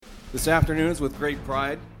This afternoon is with great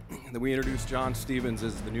pride that we introduce John Stevens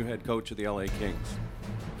as the new head coach of the LA Kings.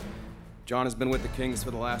 John has been with the Kings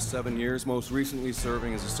for the last 7 years, most recently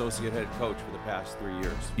serving as associate head coach for the past 3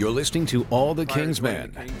 years. You're listening to All the Kings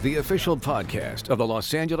Men, the official podcast of the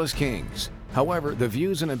Los Angeles Kings. However, the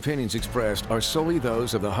views and opinions expressed are solely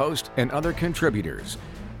those of the host and other contributors.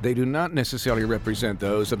 They do not necessarily represent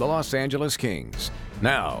those of the Los Angeles Kings.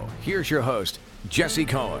 Now, here's your host, Jesse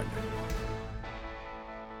Cohen.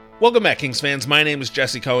 Welcome back, Kings fans. My name is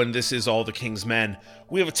Jesse Cohen. This is All the Kings Men.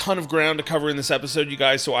 We have a ton of ground to cover in this episode, you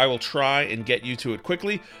guys, so I will try and get you to it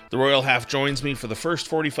quickly. The Royal Half joins me for the first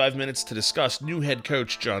 45 minutes to discuss new head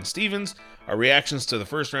coach John Stevens, our reactions to the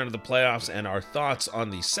first round of the playoffs, and our thoughts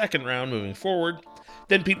on the second round moving forward.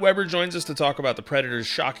 Then Pete Weber joins us to talk about the Predators'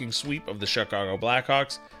 shocking sweep of the Chicago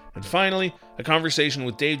Blackhawks. And finally, a conversation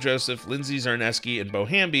with Dave Joseph, Lindsay Zarneski, and Bo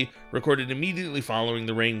Hamby, recorded immediately following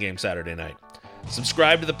the Reign game Saturday night.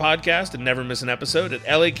 Subscribe to the podcast and never miss an episode at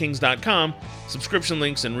lakings.com. Subscription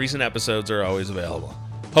links and recent episodes are always available.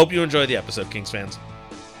 Hope you enjoy the episode, Kings fans.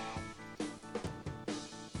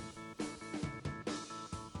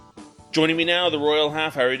 Joining me now, the Royal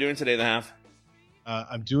Half. How are you doing today, the Half?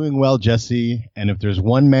 I'm doing well, Jesse. And if there's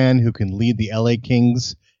one man who can lead the LA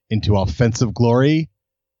Kings into offensive glory,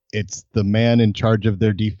 it's the man in charge of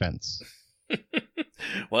their defense.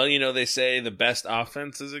 Well, you know, they say the best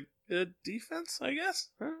offense is a good defense, I guess.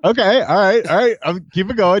 Huh? Okay, all right.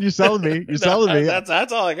 Keep it going. You're selling me. You're selling me. That's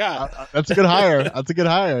all I got. That's a good hire. That's a good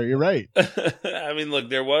hire. You're right. I mean, look,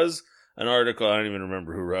 there was an article, I don't even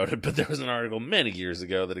remember who wrote it, but there was an article many years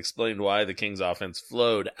ago that explained why the Kings offense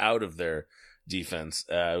flowed out of their defense.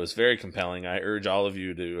 It was very compelling. I urge all of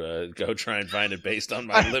you to go try and find it based on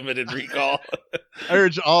my limited recall. I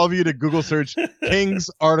urge all of you to Google search Kings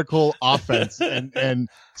article offense and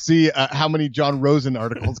see how many John Rosen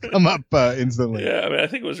articles come up instantly. Yeah, I mean, I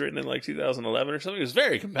think it was written in like 2011 or something. It was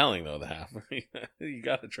very compelling, though, the Half. You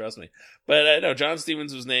got to trust me. But no, John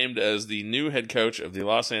Stevens was named as the new head coach of the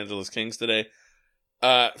Los Angeles Kings today.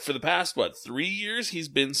 For the past, 3 years, he's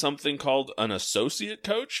been something called an associate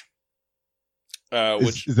coach.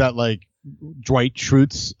 Which is that like Dwight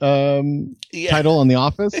Schrute's title on The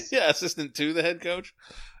Office? Yeah, assistant to the head coach.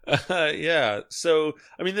 Yeah. So,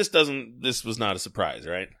 I mean, this was not a surprise,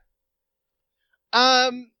 right?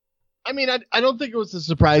 I mean, I don't think it was a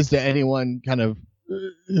surprise to anyone kind of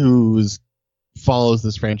who follows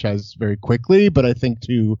this franchise very quickly, but I think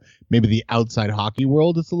to maybe the outside hockey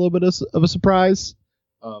world, it's a little bit of a surprise.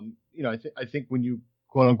 I think when you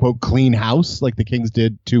quote unquote clean house like the Kings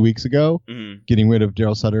did 2 weeks ago, getting rid of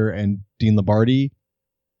Daryl Sutter and Dean Lombardi,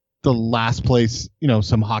 the last place,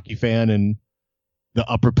 some hockey fan in the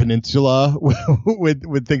Upper Peninsula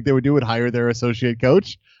would think they would hire their associate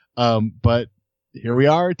coach. But here we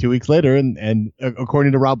are 2 weeks later. And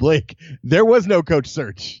according to Rob Blake, there was no coach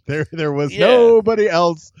search. There was nobody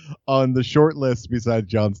else on the short list besides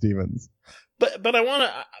John Stevens. But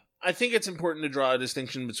I think it's important to draw a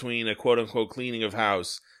distinction between a quote-unquote cleaning of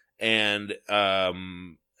house and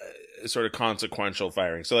sort of consequential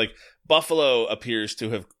firing. So, like, Buffalo appears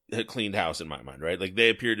to have cleaned house in my mind, right? Like,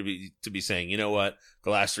 they appear to be saying, you know what,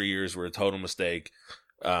 the last 3 years were a total mistake.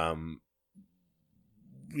 Mea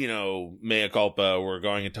culpa, we're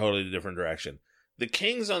going in a totally different direction. The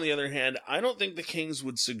Kings, on the other hand, I don't think the Kings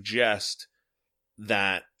would suggest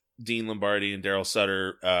that Dean Lombardi and Daryl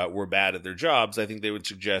Sutter were bad at their jobs. I think they would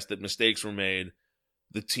suggest that mistakes were made.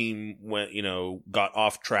 The team got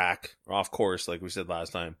off track, or off course, like we said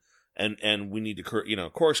last time, and we need to,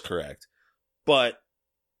 course correct. But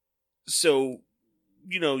so,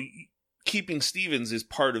 keeping Stevens is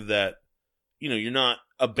part of that. You're not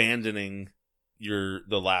abandoning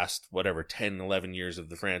the last 10, 11 years of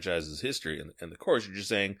the franchise's history and the course. You're just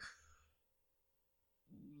saying,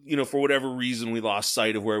 for whatever reason, we lost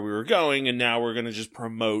sight of where we were going, and now we're going to just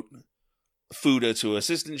promote Fuda to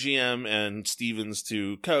assistant GM and Stevens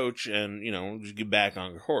to coach, and, just get back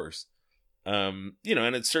on course. And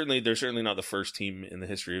they're certainly not the first team in the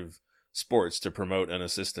history of sports to promote an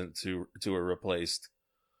assistant to a replaced,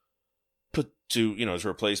 his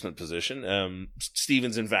replacement position.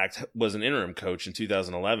 Stevens, in fact, was an interim coach in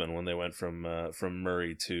 2011 when they went from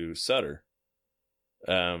Murray to Sutter.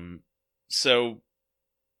 So,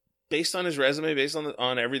 based on his resume, based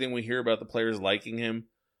on everything we hear about the players liking him,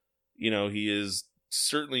 he is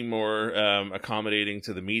certainly more accommodating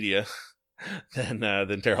to the media than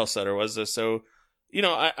Daryl Sutter was. So,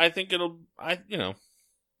 I think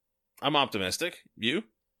I'm optimistic. You?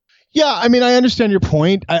 Yeah, I mean, I understand your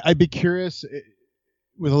point. I'd be curious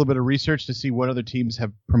with a little bit of research to see what other teams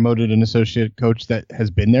have promoted an associate coach that has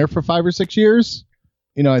been there for 5 or 6 years.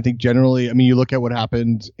 I think generally, I mean, you look at what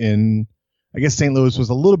happened in, I guess St. Louis was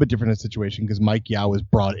a little bit different in a situation because Mike Yao was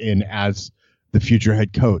brought in as the future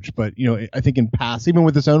head coach. But, I think in past, even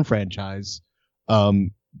with his own franchise,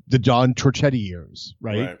 the John Torchetti years,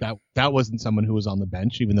 right? That wasn't someone who was on the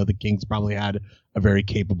bench, even though the Kings probably had a very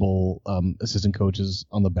capable assistant coaches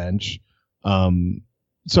on the bench.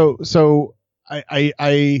 So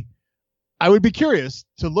I would be curious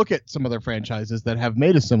to look at some other franchises that have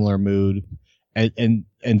made a similar move and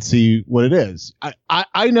see what it is.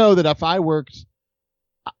 I know that if I worked,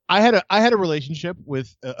 I had a relationship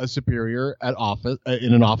with a superior at office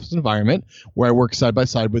in an office environment where I worked side by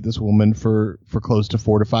side with this woman for close to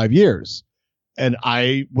 4 to 5 years, and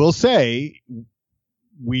I will say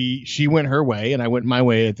she went her way and I went my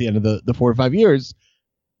way at the end of the 4 to 5 years,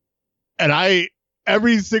 and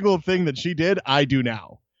every single thing that she did I do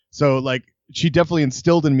now. So like she definitely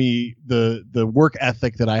instilled in me the work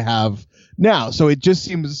ethic that I have now. So it just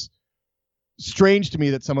seems strange to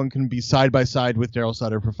me that someone can be side by side with Daryl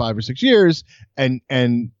Sutter for 5 or 6 years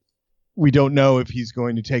and we don't know if he's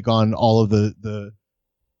going to take on all of the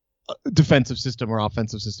defensive system or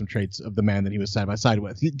offensive system traits of the man that he was side by side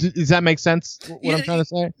with. Does that make sense? What I'm trying to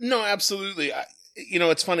say? No, absolutely.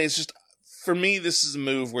 It's funny. It's just, for me, this is a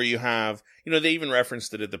move where you have, they even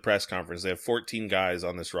referenced it at the press conference. They have 14 guys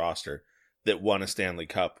on this roster that won a Stanley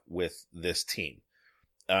Cup with this team.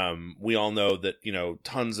 We all know that,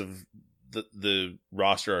 tons of the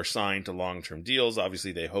roster are signed to long-term deals.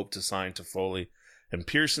 Obviously, they hope to sign Toffoli and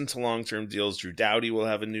Pearson to long-term deals. Drew Doughty will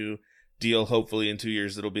have a new deal, hopefully in 2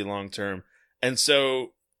 years, that'll be long-term. And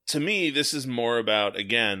so, to me, this is more about,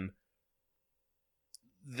 again,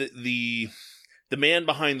 the man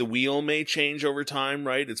behind the wheel may change over time,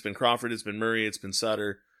 right? It's been Crawford, it's been Murray, it's been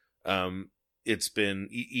Sutter, it's been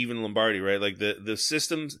even Lombardi, right? Like the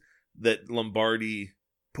systems that Lombardi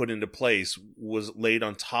put into place was laid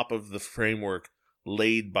on top of the framework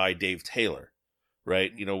laid by Dave Taylor,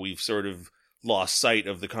 right? We've sort of lost sight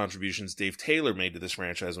of the contributions Dave Taylor made to this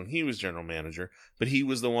franchise when he was general manager, but he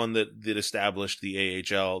was the one that established the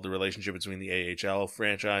AHL, the relationship between the AHL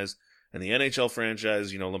franchise and the NHL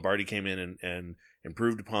franchise. Lombardi came in and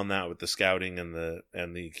improved upon that with the scouting and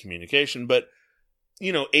the communication, but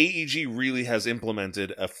AEG really has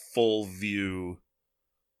implemented a full view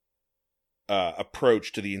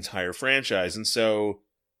approach to the entire franchise. And so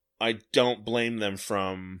I don't blame them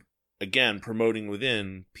from, again, promoting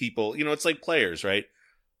within people. It's like players, right?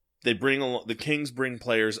 The Kings bring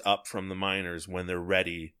players up from the minors when they're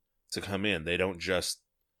ready to come in. They don't just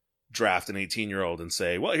draft an 18-year-old and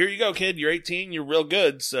say, well, here you go, kid. You're 18. You're real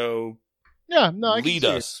good. So lead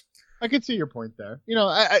us. I can see your point there.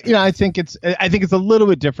 I think it's a little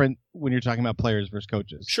bit different when you're talking about players versus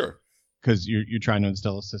coaches. Sure. Because you're trying to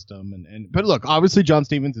instill a system, but look, obviously John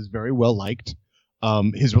Stevens is very well liked.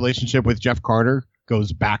 His relationship with Jeff Carter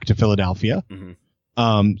goes back to Philadelphia,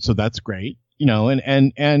 so that's great.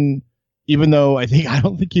 And even though I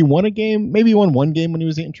don't think he won a game, maybe he won one game when he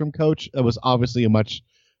was the interim coach. That was obviously a much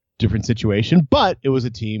different situation, but it was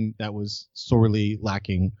a team that was sorely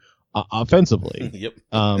lacking offensively. Yep.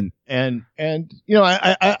 And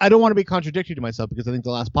I don't want to be contradictory to myself because I think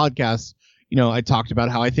the last podcast, I talked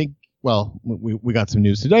about how I think. Well, we got some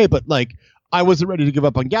news today, but like I wasn't ready to give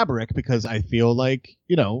up on Gaborik because I feel like,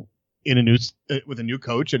 in with a new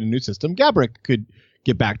coach and a new system, Gaborik could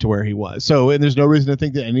get back to where he was. So, and there's no reason to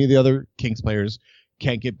think that any of the other Kings players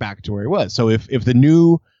can't get back to where he was. So if the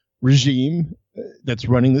new regime that's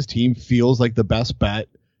running this team feels like the best bet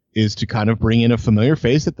is to kind of bring in a familiar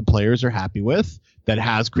face that the players are happy with, that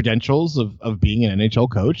has credentials of being an NHL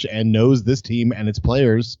coach and knows this team and its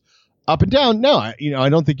players up and down. No, I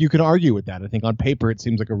don't think you can argue with that. I think on paper it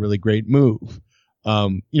seems like a really great move.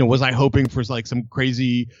 Was I hoping for like some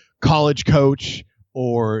crazy college coach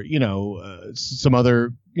or some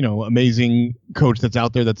other amazing coach that's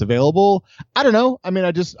out there that's available? I don't know. I mean,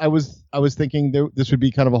 I was thinking this would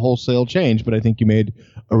be kind of a wholesale change, but I think you made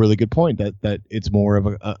a really good point that it's more of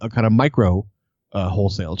a kind of micro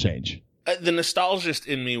wholesale change. The nostalgist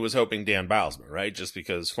in me was hoping Dan Bylsma, right? Just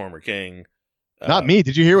because former King. Not me.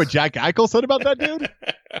 Did you hear what Jack Eichel said about that dude?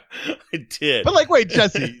 I did. But wait,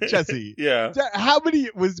 Jesse. Yeah. How many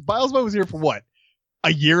Bylsma was here for what?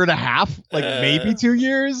 A year and a half? Maybe 2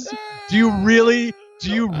 years? Do you really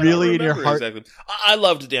in your heart? Exactly. I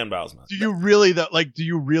loved Dan Bylsma. Do you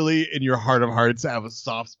really in your heart of hearts have a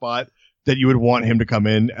soft spot that you would want him to come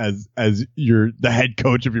in as the head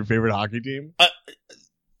coach of your favorite hockey team?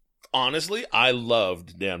 Honestly, I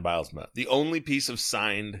loved Dan Bylsma. The only piece of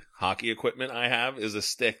signed hockey equipment I have is a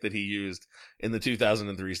stick that he used in the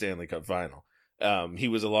 2003 Stanley Cup Final. He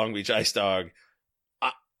was a Long Beach Ice Dog.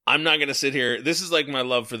 I'm not going to sit here. This is like my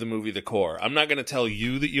love for the movie The Core. I'm not going to tell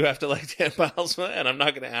you that you have to like Dan Bylsma, and I'm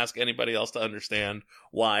not going to ask anybody else to understand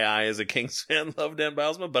why I, as a Kings fan, love Dan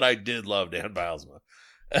Bylsma, but I did love Dan Bylsma.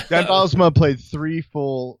 Dan Bylsma played three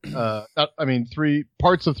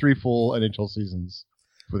parts of 3 full NHL seasons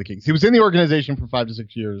for the Kings. He was in the organization for 5 to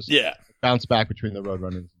 6 years. Yeah. Bounced back between the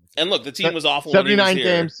Roadrunners. And look, the team was awful. 79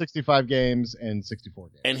 games, 65 games, and 64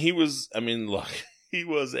 games. And he was, he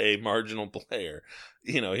was a marginal player.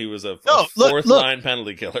 He was a fourth line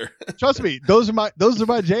penalty killer. Trust me, those are my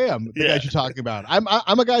jam. The guys you're talking about. I'm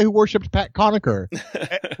a guy who worshipped Pat Conacher.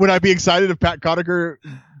 Would I be excited if Pat Conacher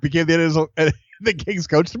became the Kings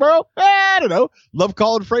coach tomorrow? I don't know. Love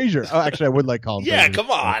Colin Fraser. Oh, actually, I would like Colin. Yeah, Fraser. Come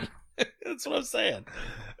on. That's what I'm saying.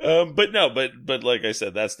 But like I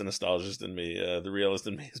said, that's the nostalgist in me. The realist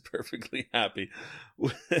in me is perfectly happy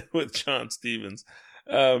with John Stevens.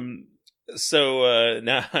 So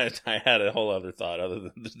now I had a whole other thought other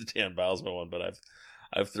than the Dan Bylsma one, but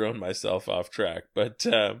I've thrown myself off track. But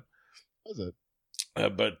was it?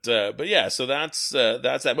 But yeah. So that's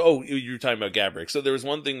that. Oh, you were talking about Gaborik. So there was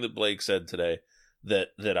one thing that Blake said today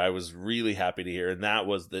that I was really happy to hear, and that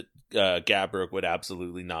was that Gaborik would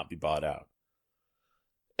absolutely not be bought out.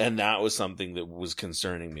 And that was something that was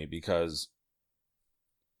concerning me because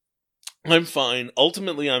I'm fine.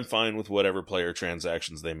 Ultimately, I'm fine with whatever player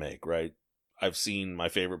transactions they make, right? I've seen my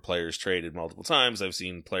favorite players traded multiple times. I've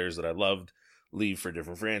seen players that I loved leave for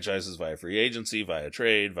different franchises via free agency, via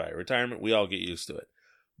trade, via retirement. We all get used to it.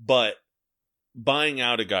 But buying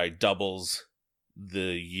out a guy doubles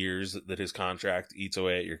the years that his contract eats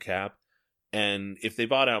away at your cap. And if they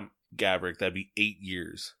bought out Gaborik, that'd be 8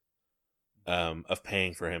 years of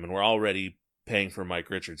paying for him. And we're already paying for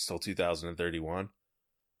Mike Richards till 2031.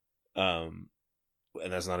 And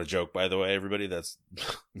that's not a joke, by the way, everybody. That's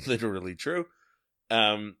literally true.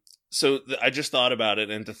 So I just thought about it,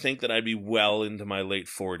 and to think that I'd be well into my late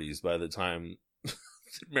 40s by the time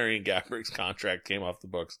Marian Gaborik's contract came off the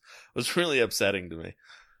books was really upsetting to me.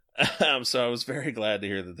 So I was very glad to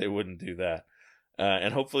hear that they wouldn't do that.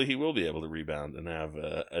 And hopefully he will be able to rebound and have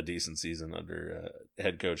a decent season under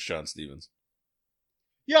head coach John Stevens.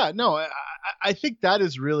 Yeah, no, I think that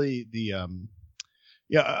is really the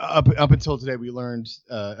up until today we learned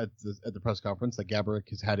at the press conference that Gaborik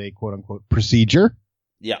has had a quote unquote procedure.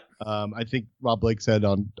 Yeah. I think Rob Blake said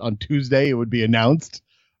on Tuesday it would be announced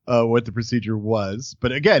what the procedure was,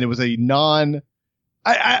 but again, it was a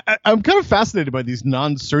I'm kind of fascinated by these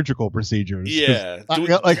non-surgical procedures. Yeah.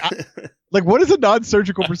 Like what is a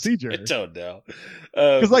non-surgical procedure? I don't know.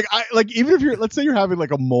 Because even if let's say you're having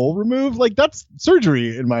like a mole removed, like that's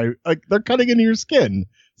surgery they're cutting into your skin.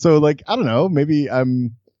 So like, I don't know, maybe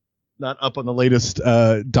I'm not up on the latest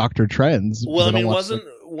doctor trends. Well, I mean,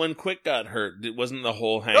 when Quick got hurt, it wasn't the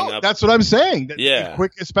whole hang up. That's what I'm saying. Yeah.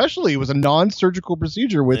 Quick especially was a non-surgical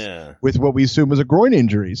procedure with what we assume was a groin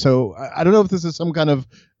injury. So I don't know if this is some kind of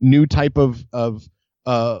new type of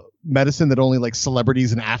medicine that only like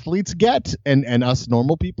celebrities and athletes get and us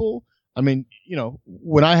normal people. I mean,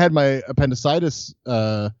 when I had my appendicitis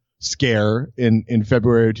scare in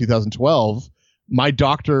February of 2012, my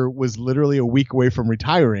doctor was literally a week away from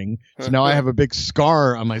retiring. So now I have a big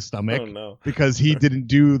scar on my stomach because he didn't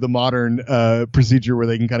do the modern procedure where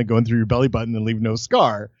they can kind of go in through your belly button and leave no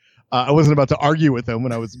scar. I wasn't about to argue with him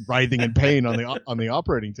when I was writhing in pain on the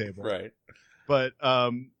operating table. Right. But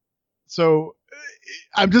so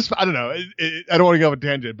I don't know. I don't want to go off a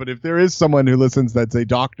tangent, but if there is someone who listens that's a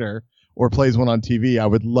doctor or plays one on TV, I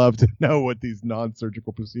would love to know what these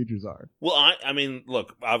non-surgical procedures are. Well, I mean,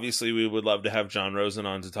 look, obviously we would love to have John Rosen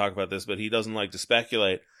on to talk about this, but he doesn't like to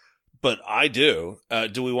speculate. But I do.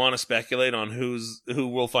 Do we want to speculate on who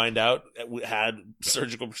we'll find out had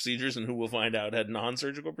surgical procedures and who we'll find out had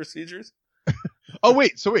non-surgical procedures?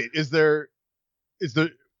 Wait, is there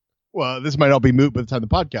well, this might all be moot by the time the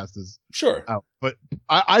podcast is out. But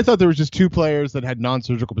I thought there was just 2 players that had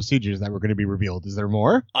non-surgical procedures that were going to be revealed. Is there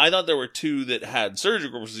more? I thought there were 2 that had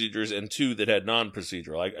surgical procedures and 2 that had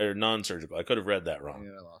non-procedural, or non-surgical. I could have read that wrong.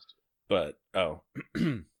 Yeah, I lost it. But,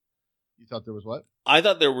 You thought there was what? I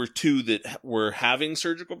thought there were 2 that were having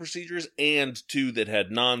surgical procedures and 2 that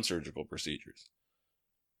had non-surgical procedures.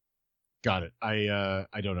 Got it. I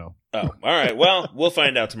don't know. Oh, all right. Well, we'll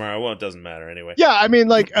find out tomorrow. Well, it doesn't matter anyway. Yeah, I mean,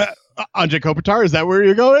 like Andrei Kopitar. Is that where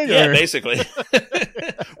you're going? Yeah, or? Basically.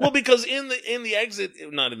 Well, because in the exit,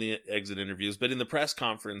 not in the exit interviews, but in the press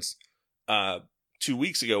conference 2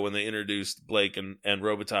 weeks ago when they introduced Blake and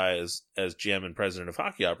Robitaille as GM and president of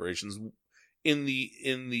hockey operations, in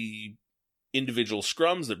the individual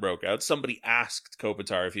scrums that broke out, somebody asked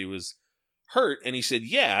Kopitar if he was hurt? And he said,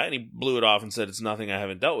 yeah. And he blew it off and said, it's nothing I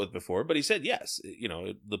haven't dealt with before. But he said, yes,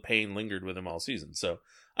 the pain lingered with him all season. So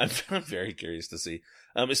I'm very curious to see,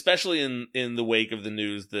 especially in the wake of the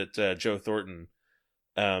news that Joe Thornton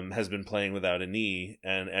has been playing without a knee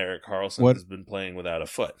and Erik Karlsson has been playing without a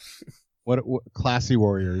foot. What classy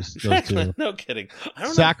warriors, those two. No kidding. I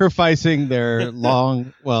don't Sacrificing their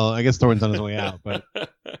long, well, I guess Thornton's on his way out, but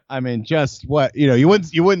I mean, just what, you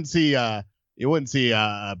wouldn't see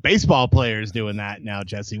baseball players doing that now,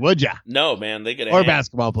 Jesse, would ya? No, man, they get or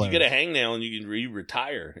basketball players. You get a hangnail and you can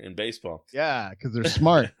retire in baseball. Yeah, because they're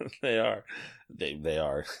smart. They are. They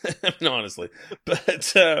are. I mean, honestly,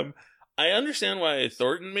 but I understand why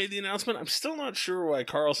Thornton made the announcement. I'm still not sure why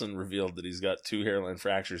Karlsson revealed that he's got 2 hairline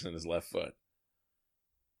fractures in his left foot.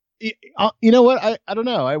 You know what? I don't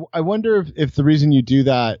know. I wonder if the reason you do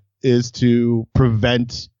that is to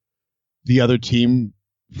prevent the other team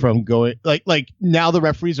from going like now the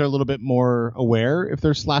referees are a little bit more aware if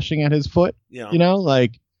they're slashing at his foot. Yeah.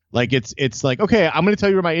 Like it's like, okay, I'm going to tell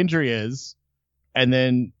you where my injury is, and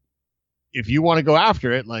then if you want to go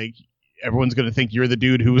after it, like, everyone's going to think you're the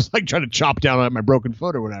dude who was like trying to chop down on my broken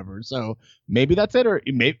foot or whatever. So maybe that's it. Or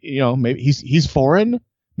maybe he's foreign.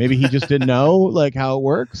 Maybe he just didn't know like how it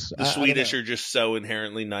works. The Swedish are just so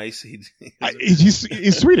inherently nice.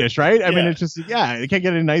 He's Swedish, right? I mean, it's just, it can't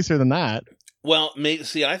get any nicer than that. Well,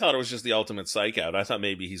 I thought it was just the ultimate psych out. I thought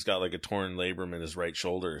maybe he's got like a torn labrum in his right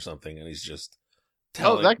shoulder or something. And he's just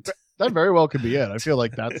that very well could be it. I feel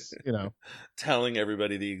like that's, telling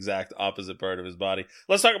everybody the exact opposite part of his body.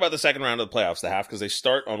 Let's talk about the second round of the playoffs, the half, because they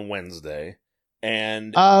start on Wednesday.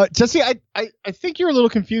 And Jesse, I think you're a little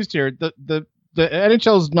confused here. The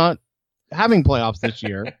NHL is not having playoffs this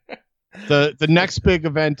year. The next big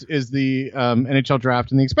event is the NHL draft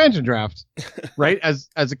and the expansion draft, right? As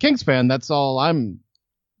a Kings fan, that's all I'm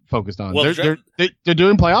focused on. Well, they're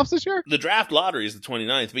doing playoffs this year? The draft lottery is the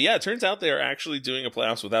 29th, but yeah, it turns out they are actually doing a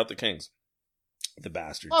playoffs without the Kings. The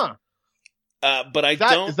bastards. Huh. But is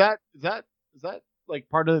that like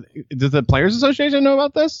part of? Does the Players Association know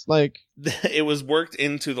about this? Like, it was worked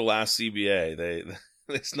into the last CBA.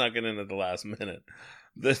 They snuck it in at the last minute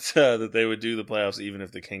that they would do the playoffs even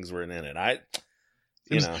if the Kings weren't in it.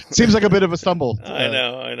 Seems like a bit of a stumble. I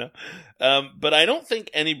know. But I don't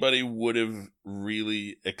think anybody would have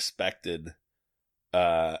really expected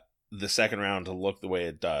the second round to look the way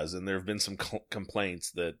it does. And there have been some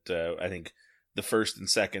complaints that I think the first and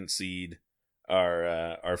second seed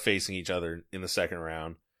are facing each other in the second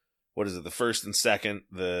round. What is it? The first and second,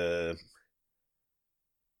 the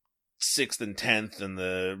 6th and 10th, and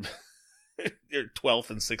the 12th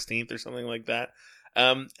and 16th or something like that.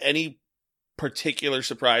 Any particular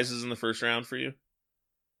surprises in the first round for you?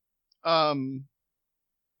 I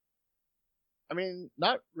mean,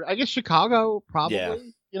 I guess Chicago probably. Yeah.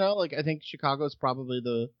 I think Chicago's probably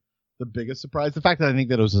the biggest surprise. The fact that I think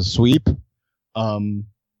that it was a sweep, and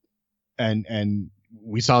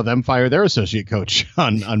we saw them fire their associate coach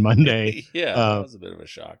on Monday. Yeah, that was a bit of a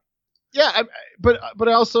shock. Yeah, but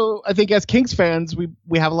also I think as Kings fans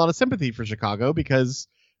we have a lot of sympathy for Chicago because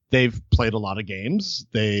they've played a lot of games.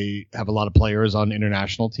 They have a lot of players on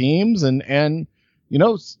international teams, and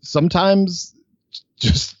sometimes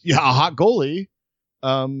just a hot goalie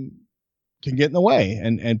can get in the way.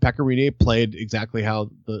 And Pekka Rinne played exactly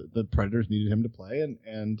how the Predators needed him to play,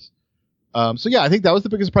 and so yeah, I think that was the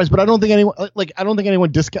biggest surprise. But I don't think anyone I don't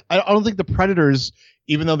think the Predators,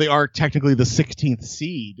 even though they are technically the 16th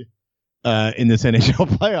seed in this NHL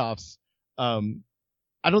playoffs,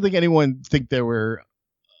 I don't think anyone think they were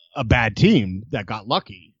a bad team that got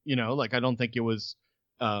lucky. I don't think it was.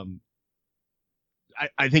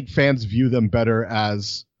 I think fans view them better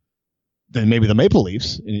as than maybe the Maple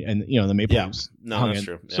Leafs, and the Maple Leafs. No, that's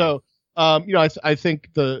true. Yeah. So, I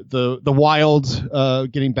think the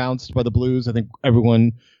Wild getting bounced by the Blues. I think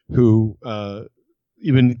everyone who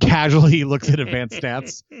even casually looks at advanced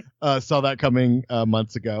stats saw that coming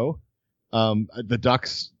months ago. The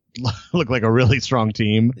Ducks look like a really strong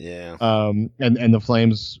team. Yeah. And the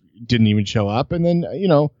Flames didn't even show up. And then,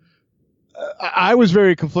 I was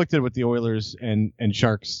very conflicted with the Oilers and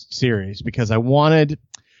Sharks series because I wanted,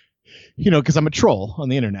 because I'm a troll on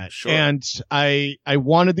the internet. Sure. And I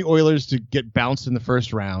wanted the Oilers to get bounced in the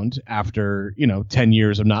first round after, 10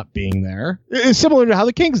 years of not being there. It's similar to how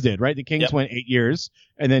the Kings did, right? The Kings went 8 years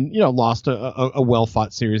and then, lost a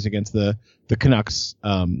well-fought series against the Canucks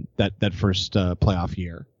that first playoff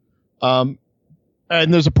year. And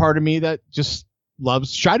there's a part of me that just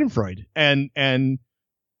loves Schadenfreude, and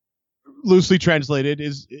loosely translated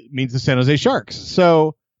means the San Jose Sharks.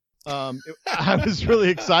 So I was really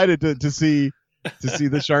excited to see to see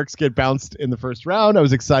the Sharks get bounced in the first round. I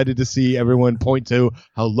was excited to see everyone point to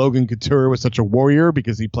how Logan Couture was such a warrior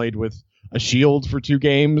because he played with a shield for 2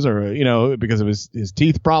 games, or because of his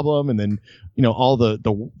teeth problem, and then all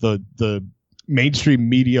the mainstream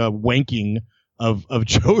media wanking of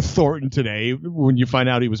Joe Thornton today when you find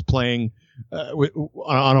out he was playing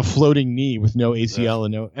on a floating knee with no ACL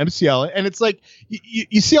and no MCL. And it's like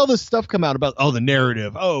you see all this stuff come out about the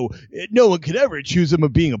narrative. No one could ever accuse him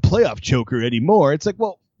of being a playoff choker anymore. It's like,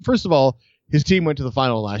 well, first of all, his team went to the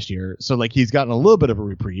final last year, so like he's gotten a little bit of a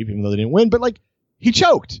reprieve, even though they didn't win. But like he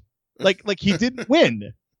choked, like he didn't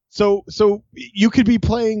win. So you could be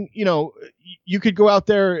playing, you could go out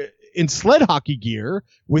there in sled hockey gear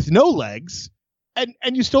with no legs,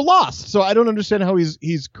 and you still lost. So I don't understand how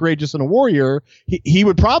he's courageous and a warrior. He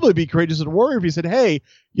would probably be courageous and a warrior if he said, hey,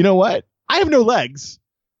 you know what? I have no legs.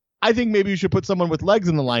 I think maybe you should put someone with legs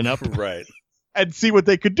in the lineup. Right. And see what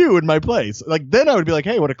they could do in my place. Like, then I would be like,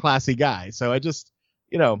 hey, what a classy guy. So I just,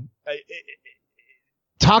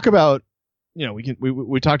 talk about,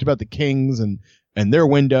 we talked about the Kings and their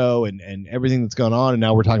window and everything that's gone on. And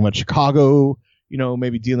now we're talking about Chicago,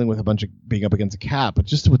 maybe dealing with a bunch of being up against a cap, but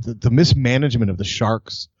just with the mismanagement of the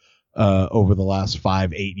Sharks over the last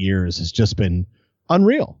 5-8 years has just been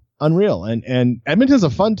unreal. And Edmonton's a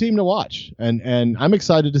fun team to watch. And I'm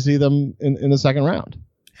excited to see them in the second round.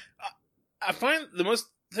 I find the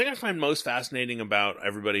thing I find most fascinating about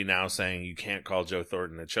everybody now saying you can't call Joe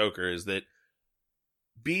Thornton a choker is that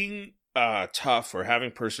being tough or having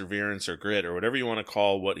perseverance or grit or whatever you want to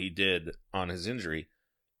call what he did on his injury,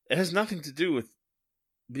 it has nothing to do with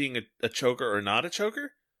being a choker or not a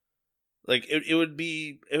choker. Like it would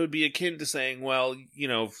be akin to saying, well,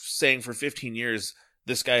 saying for 15 years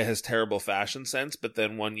this guy has terrible fashion sense, but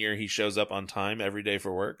then one year he shows up on time every day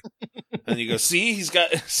for work, and you go, see,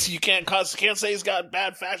 you can't say he's got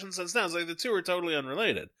bad fashion sense now. It's like the two are totally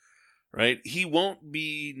unrelated, right? He won't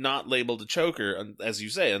be not labeled a choker, as you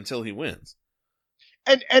say, until he wins.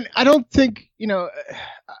 And I don't think,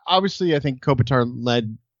 obviously I think Kopitar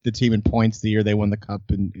led the team in points the year they won the cup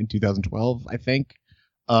in 2012, I think.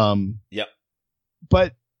 Yep.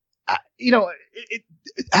 But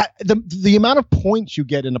the amount of points you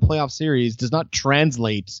get in a playoff series does not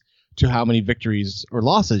translate to how many victories or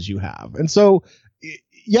losses you have. And so,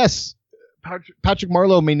 yes, Patrick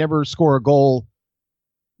Marleau may never score a goal,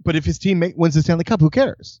 but if his team wins the Stanley Cup, who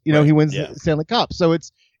cares? Right. He wins the Stanley Cup. So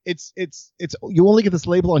it's you only get this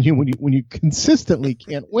label on you when you consistently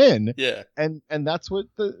can't win. Yeah. And that's what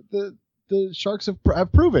the Sharks have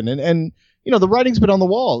proven. And the writing's been on the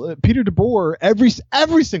wall. Peter DeBoer,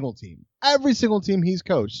 every single team he's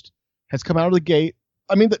coached has come out of the gate.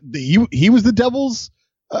 I mean, he was the Devils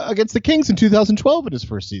against the Kings in 2012 in his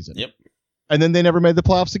first season. Yep. And then they never made the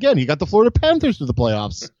playoffs again. He got the Florida Panthers to the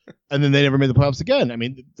playoffs, and then they never made the playoffs again. I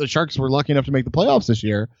mean, the Sharks were lucky enough to make the playoffs this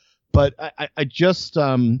year, but I'm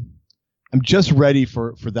just ready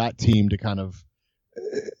for that team to kind of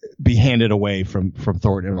be handed away from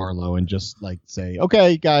Thornton and Marleau and just like say,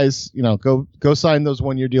 okay, guys, go sign those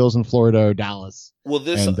 1-year deals in Florida or Dallas. Well,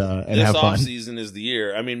 this have fun. Offseason is the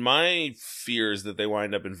year. I mean, my fear is that they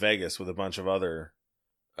wind up in Vegas with a bunch of other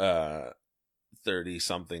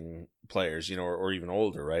 30-something players, or even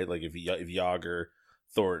older, right? Like if Jágr,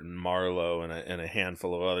 Thornton, Marleau, and a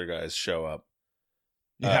handful of other guys show up.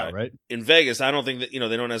 Yeah, right. In Vegas, I don't think that,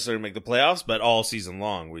 they don't necessarily make the playoffs, but all season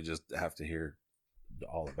long, we just have to hear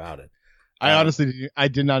all about it. I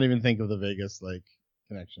did not even think of the Vegas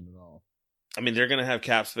connection at all. I mean, they're going to have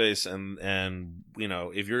cap space, and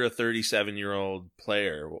if you're a 37-year-old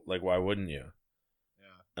player, like, why wouldn't you?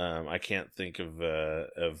 Yeah. I can't think of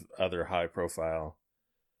other high profile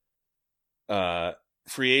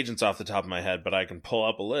free agents off the top of my head, but I can pull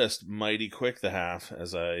up a list mighty quick the half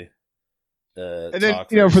as I and then, talk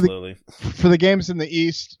slowly. For the games in the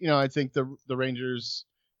East, I think the Rangers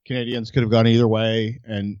Canadians could have gone either way,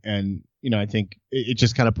 and I think it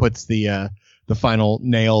just kind of puts the final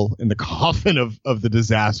nail in the coffin of the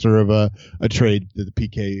disaster of a trade that the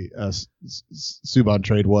PK Subban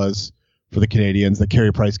trade was for the Canadians. That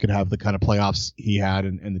Carey Price could have the kind of playoffs he had,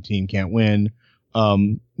 and the team can't win.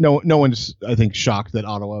 No one's, I think, shocked that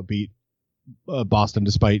Ottawa beat Boston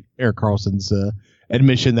despite Erik Karlsson's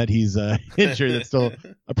admission that he's injured. That's still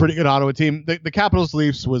a pretty good Ottawa team. The Capitals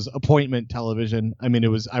Leafs was appointment television. I mean,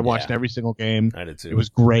 I watched every single game. I did too. It was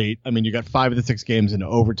great. I mean, you got 5 of the 6 games in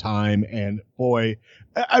overtime, and boy,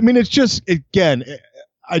 I mean, it's just, again,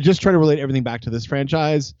 I just try to relate everything back to this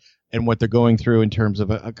franchise and what they're going through in terms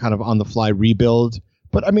of a kind of on the fly rebuild.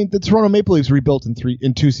 But I mean, the Toronto Maple Leafs rebuilt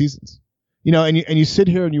in 2 seasons. And you sit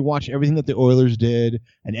here and you watch everything that the Oilers did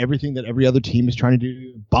and everything that every other team is trying to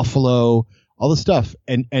do. Buffalo, all the stuff.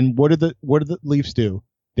 And what did the Leafs do?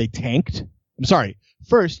 They tanked. I'm sorry.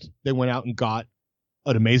 First, they went out and got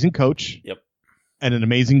an amazing coach. Yep. And an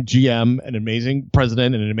amazing GM, an amazing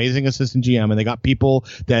president, and an amazing assistant GM, and they got people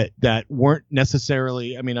that weren't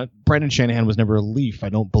necessarily. I mean, Brendan Shanahan was never a Leaf, I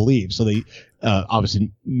don't believe. So they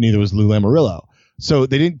obviously neither was Lou Lamoriello. So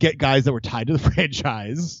they didn't get guys that were tied to the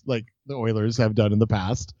franchise like the Oilers have done in the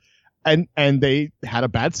past, and they had a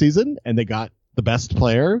bad season, and they got the best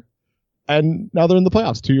player, and now they're in the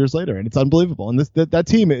playoffs 2 years later, and it's unbelievable. And that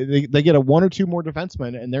team, they get a one or two more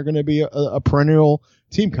defensemen, and they're going to be a perennial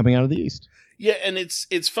team coming out of the East. Yeah, and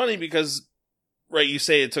it's funny because, right, you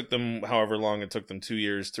say it took them however long it took them 2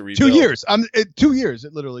 years to rebuild. 2 years. 2 years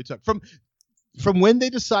it literally took. From when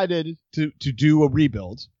they decided to do a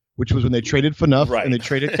rebuild, which was when they traded Phaneuf and they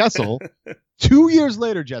traded Kessel. 2 years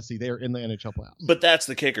later, Jesse, they are in the NHL playoffs. But that's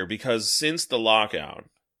the kicker, because since the lockout,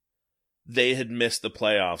 they had missed the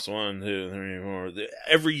playoffs 1, 2, 3, 4,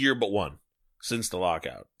 every year but one since the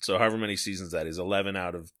lockout. So however many seasons that is,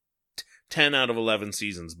 10 out of 11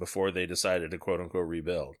 seasons before they decided to quote unquote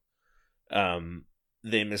rebuild.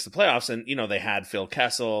 They missed the playoffs, and they had Phil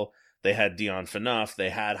Kessel, they had Dion Phaneuf, they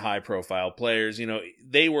had high profile players.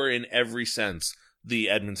 They were in every sense the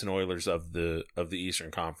Edmonton Oilers of the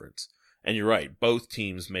Eastern Conference. And you're right, both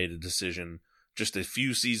teams made a decision just a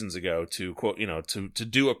few seasons ago to quote, to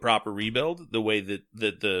do a proper rebuild the way that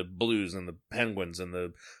the Blues and the Penguins and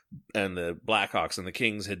the Blackhawks and the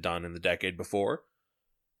Kings had done in the decade before.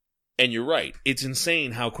 And you're right. It's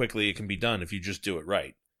insane how quickly it can be done if you just do it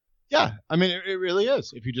right. Yeah. I mean, it really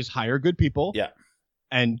is. If you just hire good people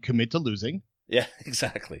and commit to losing. Yeah,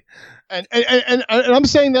 exactly. And I'm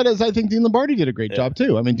saying that as I think Dean Lombardi did a great job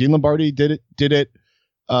too. I mean, Dean Lombardi did it.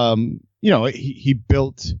 He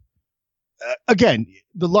built, again,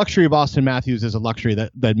 the luxury of Austin Matthews is a luxury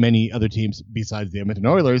that many other teams besides the Edmonton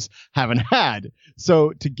Oilers haven't had.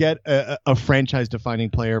 So to get a franchise-defining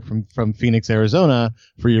player from Phoenix, Arizona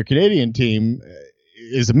for your Canadian team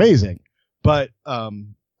is amazing. But I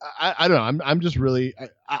don't know. I'm just really.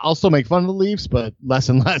 I'll still make fun of the Leafs, but less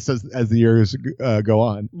and less as the years go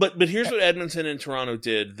on. But here's what Edmonton and Toronto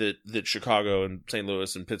did that Chicago and St.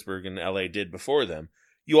 Louis and Pittsburgh and LA did before them.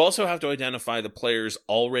 You also have to identify the players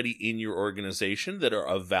already in your organization that are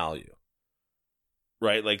of value,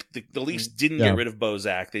 right? Like the Leafs didn't get rid of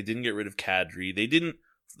Bozak, they didn't get rid of Kadri, they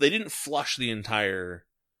didn't flush the entire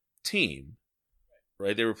team,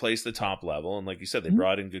 right? They replaced the top level, and like you said, they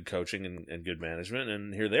brought in good coaching and good management,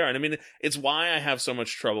 and here they are. And I mean, it's why I have so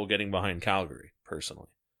much trouble getting behind Calgary personally,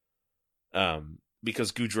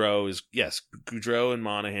 because Gaudreau and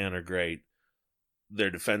Monahan are great. Their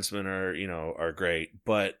defensemen are great,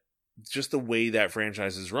 but just the way that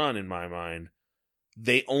franchise is run, in my mind,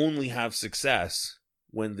 they only have success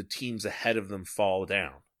when the teams ahead of them fall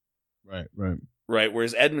down. Right.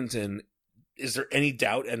 Whereas Edmonton, is there any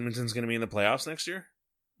doubt Edmonton's going to be in the playoffs next year?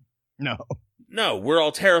 No, we're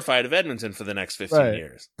all terrified of Edmonton for the next 15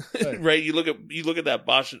 years. Right. You look at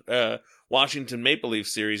that Washington Maple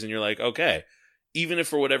Leafs series, and you're like, okay, even if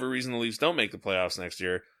for whatever reason the Leafs don't make the playoffs next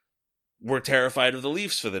year, we're terrified of the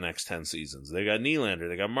Leafs for the next 10 seasons. They got Nylander,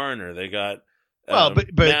 they got Marner, they got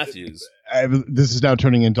but Matthews. This is now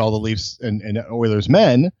turning into all the Leafs and Oilers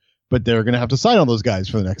men, but they're going to have to sign all those guys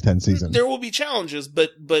for the next 10 seasons. There will be challenges,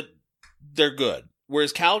 but they're good.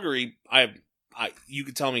 Whereas Calgary, you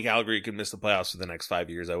could tell me Calgary could miss the playoffs for the next 5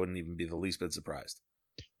 years. I wouldn't even be the least bit surprised.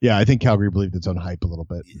 Yeah, I think Calgary believed its own hype a little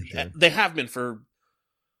bit. For sure. They have been for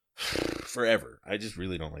forever. I just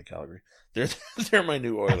really don't like Calgary. They're my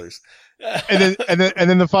new Oilers. and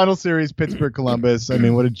then the final series, Pittsburgh Columbus. I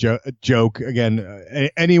mean, what a joke again.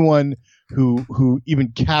 Anyone who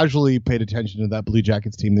even casually paid attention to that Blue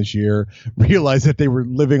Jackets team this year realized that they were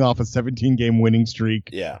living off a 17-game winning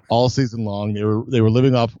streak all season long. They were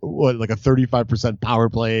living off like a 35% power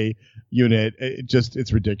play unit.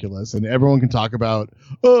 It's ridiculous. And everyone can talk about,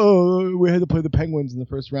 we had to play the Penguins in the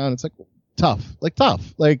first round. It's like tough.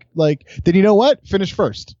 Then you know what? Finish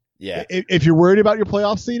first. Yeah. If you're worried about your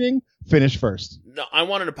playoff seeding, finish first. No, I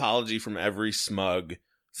want an apology from every smug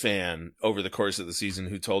fan over the course of the season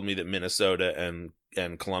who told me that Minnesota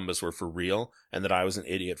and Columbus were for real and that I was an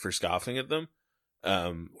idiot for scoffing at them,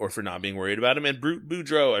 or for not being worried about them. And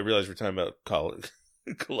Boudreau, I realize we're talking about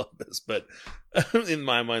Columbus, but in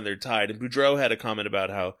my mind they're tied. And Boudreau had a comment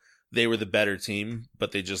about how they were the better team,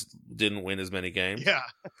 but they just didn't win as many games. Yeah.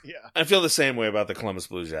 I feel the same way about the Columbus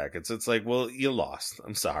Blue Jackets. It's like, well, you lost.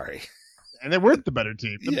 I'm sorry. And they weren't the better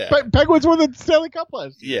team. The Penguins won the Stanley Cup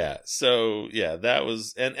last year. Yeah. So, yeah, that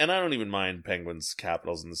was... And I don't even mind Penguins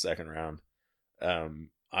Capitals in the second round.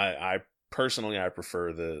 I personally, I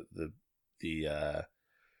prefer the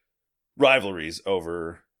rivalries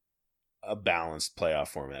over a balanced playoff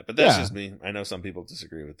format. But that's just me. I know some people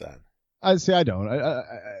disagree with that. I say I don't.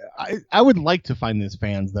 I would like to find these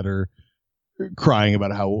fans that are crying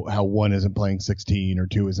about how one isn't playing 16 or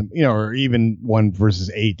two isn't, or even 1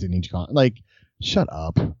 versus 8 in each con. Like, shut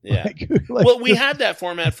up. Yeah. Well, we had that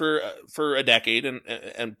format for a decade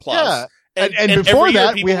and plus. Yeah. And before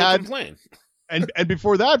that, we had complain. And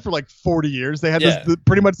before that, for like 40 years, they had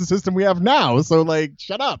pretty much the system we have now. So, like,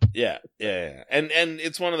 shut up. Yeah. And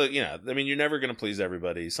it's one of the, I mean, you're never going to please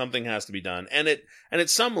everybody. Something has to be done. And at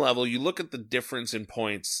some level, you look at the difference in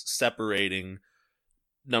points separating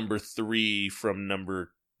number 3 from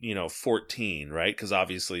number, 14, right? Because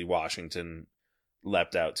obviously Washington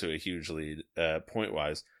leapt out to a huge lead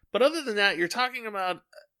point-wise. But other than that, you're talking about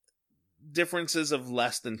differences of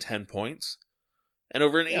less than 10 points. And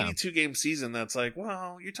over an 82-game season, that's like,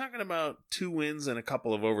 well, you're talking about 2 wins and a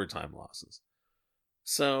couple of overtime losses.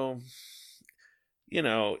 So,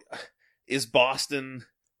 is Boston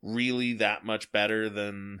really that much better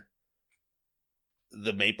than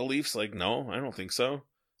the Maple Leafs? Like, no, I don't think so.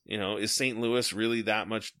 Is St. Louis really that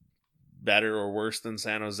much better or worse than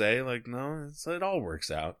San Jose? Like, no, it all works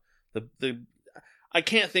out. I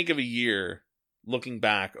can't think of a year looking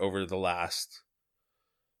back over the last...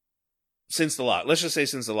 let's just say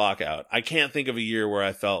since the lockout, I can't think of a year where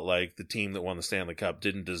I felt like the team that won the Stanley Cup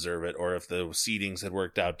didn't deserve it, or if the seedings had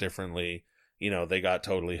worked out differently, they got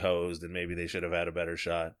totally hosed and maybe they should have had a better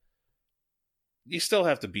shot. You still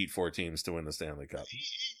have to beat 4 teams to win the Stanley Cup.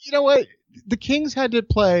 You know what? The Kings had to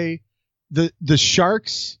play the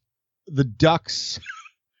Sharks, the Ducks,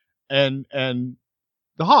 and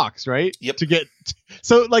the Hawks, right? Yep.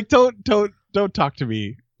 So like, don't talk to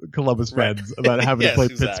me, Columbus fans, about having to play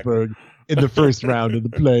Pittsburgh in the first round of the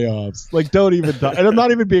playoffs. Like, don't even talk. And I'm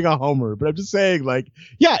not even being a homer, but I'm just saying, like,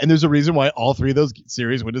 yeah, and there's a reason why all 3 of those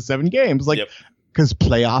series went to 7 games. Like, because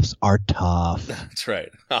playoffs are tough. That's right.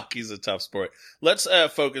 Hockey's a tough sport. Let's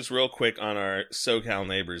focus real quick on our SoCal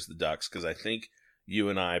neighbors, the Ducks, because I think you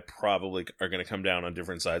and I probably are going to come down on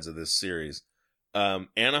different sides of this series.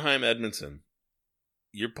 Anaheim, Edmonton.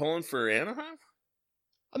 You're pulling for Anaheim?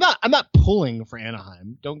 I'm not pulling for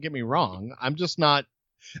Anaheim. Don't get me wrong. I'm just not.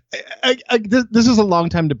 This is a long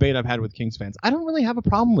time debate I've had with Kings fans. I don't really have a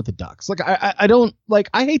problem with the Ducks. Like, I don't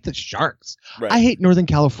like. I hate the Sharks. Right. I hate Northern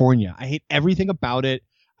California. I hate everything about it.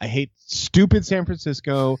 I hate stupid San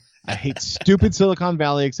Francisco. I hate stupid Silicon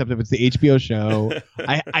Valley, except if it's the HBO show.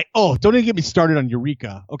 Don't even get me started on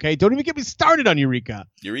Eureka. Okay, don't even get me started on Eureka.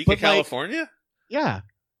 Eureka, California. Yeah,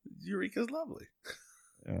 Eureka's lovely.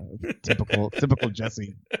 Typical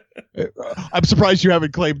Jesse. I'm surprised you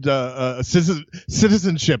haven't claimed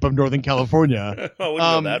citizenship of Northern California. I wouldn't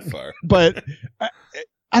go that far. But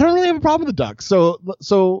I don't really have a problem with the Ducks.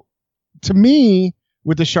 So to me,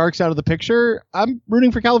 with the Sharks out of the picture, I'm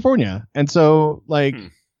rooting for California. And so, like,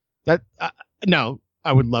 that. No,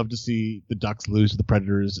 I would love to see the Ducks lose to the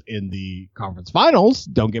Predators in the conference finals.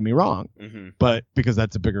 Don't get me wrong. Mm-hmm. But because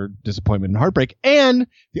that's a bigger disappointment and heartbreak. And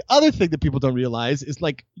the other thing that people don't realize is,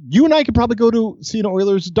 like, you and I could probably go to see an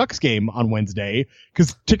Oilers Ducks game on Wednesday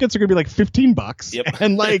because tickets are going to be like $15. Yep.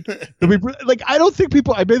 And like, I don't think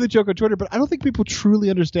people, I made the joke on Twitter, but I don't think people truly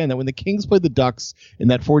understand that when the Kings played the Ducks in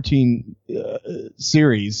that 14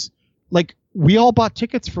 series, like, we all bought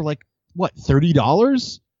tickets for like, what,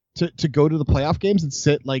 $30? To go to the playoff games and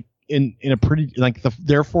sit like in a pretty, like,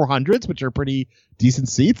 their 400s, which are pretty decent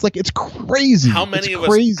seats. Like, it's crazy. How many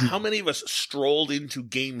of us strolled into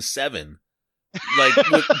Game 7?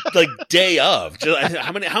 Like day of. Just,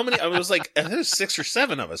 how many? I was like, there's 6 or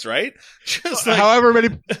 7 of us, right? Just like, however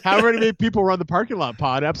many people were on the parking lot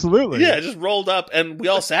pod. Absolutely. Yeah, just rolled up and we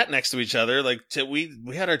all sat next to each other. Like, we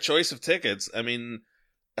had our choice of tickets. I mean,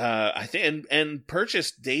 I think and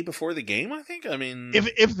purchased day before the game. I think. I mean,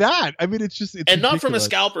 if that. I mean, it's and ridiculous. Not from a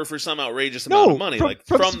scalper for some outrageous amount of money,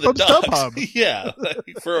 from the Ducks. Yeah,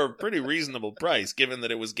 for a pretty reasonable price, given that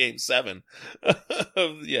it was Game 7.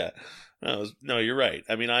 Yeah. No, you're right.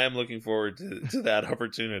 I mean, I am looking forward to that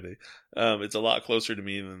opportunity. It's a lot closer to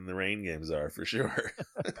me than the rain games are, for sure.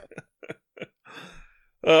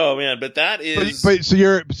 Oh man, but that is. But so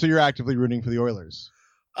you're actively rooting for the Oilers.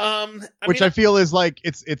 I feel is like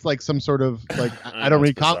it's like some sort of like I don't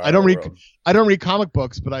read comic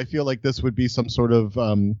books, but I feel like this would be some sort of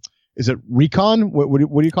is it recon? What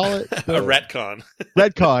do you call it? A retcon.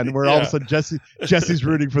 Retcon, where all of a sudden Jesse's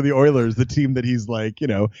rooting for the Oilers, the team that he's like,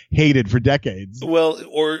 hated for decades. Well,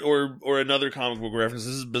 or another comic book reference.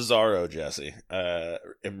 This is Bizarro Jesse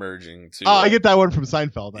emerging to. Oh, I get that one from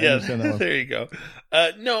Seinfeld. I understand that one. There you go.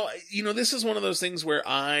 No, this is one of those things where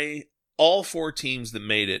I all 4 teams that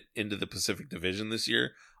made it into the Pacific Division this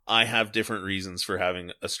year, I have different reasons for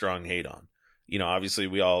having a strong hate on. Obviously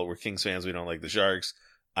we're Kings fans. We don't like the Sharks.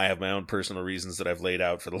 I have my own personal reasons that I've laid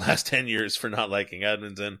out for the last 10 years for not liking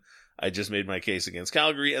Edmonton. I just made my case against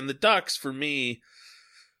Calgary. And the Ducks, for me,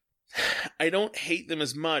 I don't hate them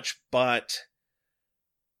as much, but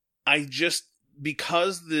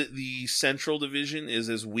because the Central Division is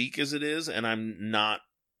as weak as it is, and I'm not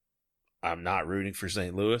rooting for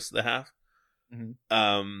St. Louis, the half.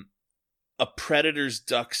 Mm-hmm. A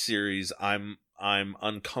Predators-Ducks series, I'm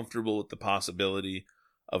uncomfortable with the possibility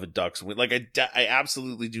of a Ducks win. Like, I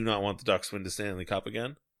absolutely do not want the Ducks win the Stanley Cup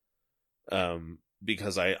again.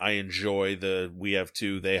 Because I enjoy the we have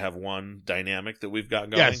 2, they have 1 dynamic that we've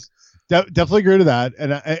got going. Yes, definitely agree to that.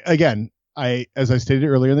 And as I stated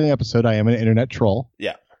earlier in the episode, I am an internet troll.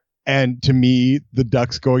 Yeah. And to me, the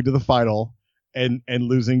Ducks going to the final and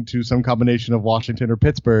losing to some combination of Washington or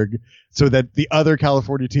Pittsburgh so that the other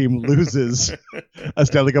California team loses a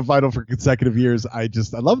Stanley Cup final for consecutive years. I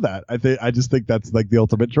love that. I just think that's like the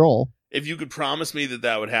ultimate troll. If you could promise me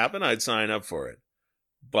that would happen, I'd sign up for it.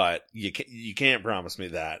 But you can't promise me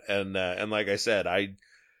that. And like I said,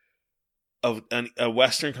 a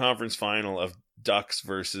Western Conference final of Ducks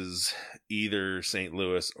versus either St.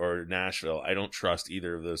 Louis or Nashville, I don't trust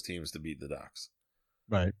either of those teams to beat the Ducks.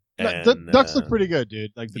 Right. And, the Ducks look pretty good,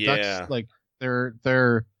 dude. Like the Ducks, like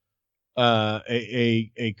they're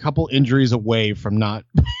a couple injuries away from not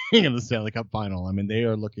being in the Stanley Cup final. I mean, they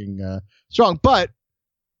are looking strong. But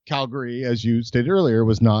Calgary, as you stated earlier,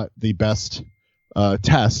 was not the best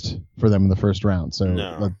test for them in the first round.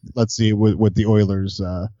 So let's see what the Oilers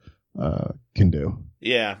can do.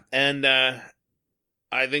 Yeah, and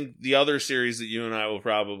I think the other series that you and I will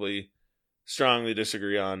probably strongly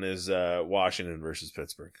disagree on is Washington versus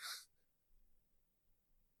Pittsburgh.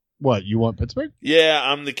 What, you want Pittsburgh? Yeah,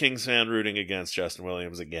 I'm the Kings fan rooting against Justin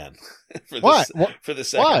Williams again for the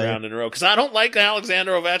second round in a row because I don't like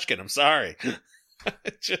Alexander Ovechkin. I'm sorry.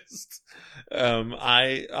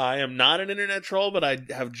 I am not an internet troll, but I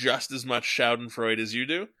have just as much Schadenfreude as you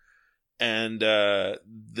do. And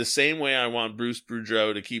the same way I want Bruce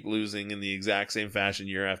Boudreau to keep losing in the exact same fashion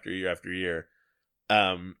year after year after year.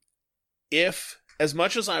 If, as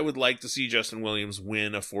much as I would like to see Justin Williams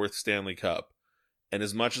win a 4th Stanley Cup, and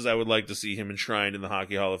as much as I would like to see him enshrined in the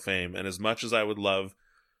Hockey Hall of Fame, and as much as I would love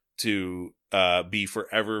to be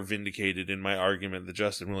forever vindicated in my argument that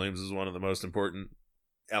Justin Williams is one of the most important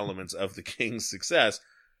elements of the Kings' success,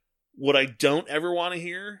 what I don't ever want to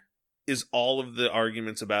hear is all of the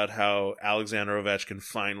arguments about how Alexander Ovechkin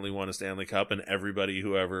finally won a Stanley Cup and everybody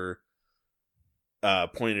who ever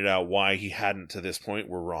pointed out why he hadn't to this point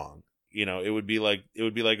were wrong. It would be like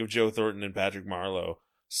if Joe Thornton and Patrick Marleau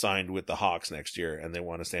signed with the Hawks next year and they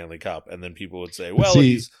won a Stanley Cup, and then people would say, well,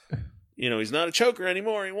 he's not a choker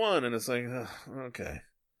anymore, he won. And it's like, okay.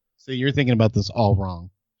 So you're thinking about this all wrong.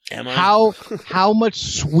 Am I? How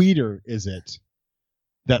much sweeter is it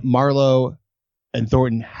that Marleau and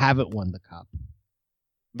Thornton haven't won the cup?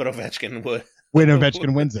 But Ovechkin would. When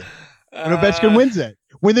Ovechkin wins it. When Ovechkin wins it.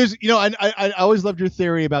 When there's, I always loved your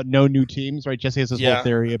theory about no new teams, right? Jesse has this whole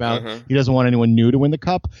theory about he doesn't want anyone new to win the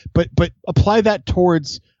cup, but apply that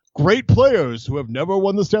towards great players who have never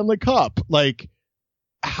won the Stanley Cup. Like,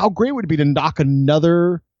 how great would it be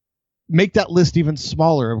to make that list even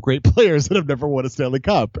smaller of great players that have never won a Stanley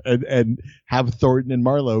Cup and have Thornton and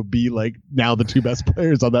Marleau be like now the 2 best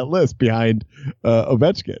players on that list behind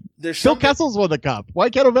Ovechkin. Phil Kessel's won the cup. Why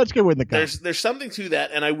can't Ovechkin win the cup? There's something to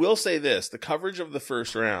that. And I will say this, the coverage of the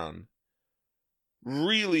first round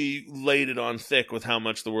really laid it on thick with how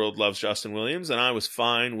much the world loves Justin Williams. And I was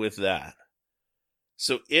fine with that.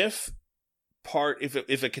 So if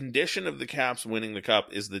a condition of the Caps winning the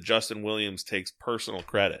cup is that Justin Williams takes personal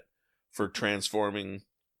credit for transforming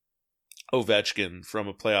Ovechkin from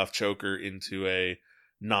a playoff choker into a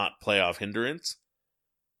not playoff hindrance,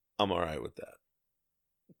 I'm all right with that.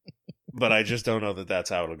 But I just don't know that that's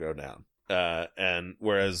how it'll go down. And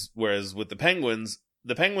whereas with the Penguins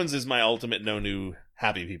is my ultimate no new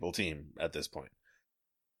happy people team at this point.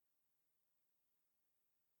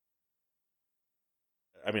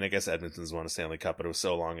 I mean, I guess Edmonton's won a Stanley Cup, but it was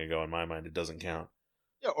so long ago in my mind it doesn't count.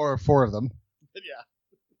 Yeah, or 4 of them. Yeah.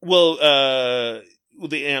 Well,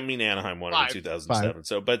 Anaheim won it in 2007. 5.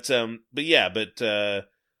 So, but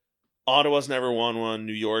Ottawa's never won one.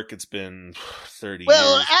 New York, it's been 30 years.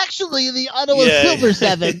 Well, actually, the Ottawa Silver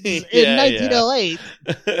Sevens in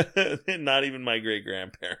 1908. Not even my great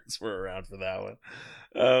grandparents were around for that one.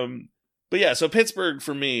 But yeah, so Pittsburgh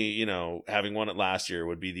for me, having won it last year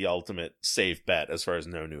would be the ultimate safe bet as far as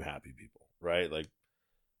no new happy people, right? Like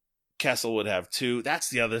Kessel would have 2. That's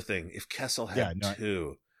the other thing. If Kessel had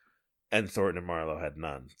 2 and Thornton and Marlowe had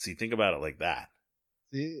none. See, think about it like that.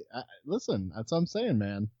 See, listen, that's what I'm saying,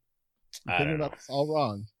 man. I'm thinking about this all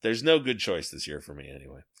wrong. There's no good choice this year for me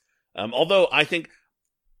anyway. Although I think,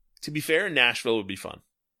 to be fair, Nashville would be fun.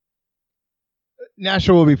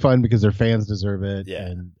 Nashville will be fun because their fans deserve it.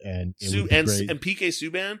 Yeah. And PK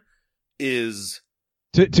Subban is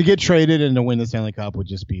to get traded and to win the Stanley Cup would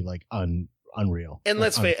just be like unreal. And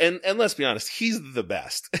let's be honest, he's the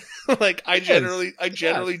best. Like I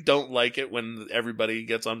generally don't like it when everybody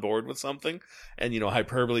gets on board with something and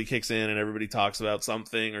hyperbole kicks in and everybody talks about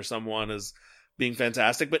something or someone as being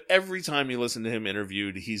fantastic, but every time you listen to him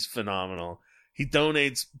interviewed, he's phenomenal. He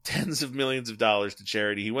donates tens of millions of dollars to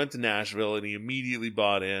charity. He went to Nashville and he immediately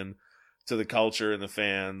bought in to the culture and the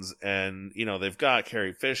fans. And, they've got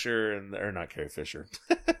Carrie Fisher or not Carrie Fisher.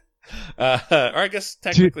 Or I guess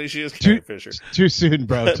technically she is Carrie Fisher. Too soon,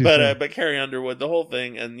 bro. But Carrie Underwood, the whole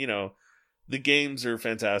thing. And, the games are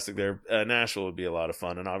fantastic there. Nashville would be a lot of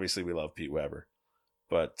fun. And obviously we love Pete Weber.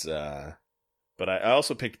 But I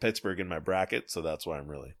also picked Pittsburgh in my bracket. So that's why I'm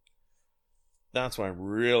really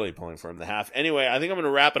pulling for him the half. Anyway, I think I'm going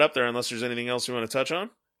to wrap it up there unless there's anything else you want to touch on.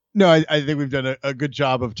 No, I think we've done a good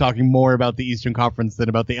job of talking more about the Eastern Conference than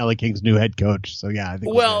about the LA Kings' new head coach. So, yeah, I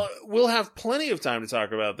think we'll have plenty of time to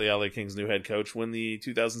talk about the LA Kings' new head coach when the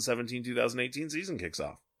 2017-2018 season kicks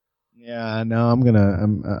off. Yeah, no,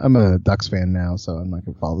 I'm a Ducks fan now, so I'm not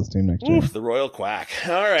going to follow this team next year. The Royal Quack.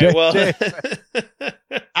 All right, well.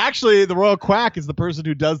 Actually, the Royal Quack is the person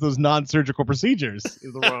who does those non-surgical procedures.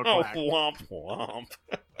 Is the Royal Quack. Womp womp.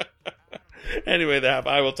 Anyway,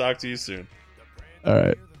 I will talk to you soon. All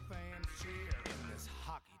right.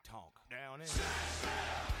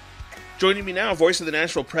 Joining me now, voice of the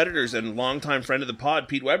Nashville Predators and longtime friend of the pod,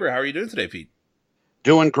 Pete Weber. How are you doing today, Pete?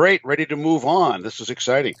 Doing great. Ready to move on. This is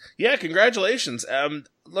exciting. Yeah, congratulations.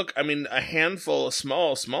 Look, I mean, a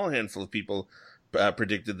small handful of people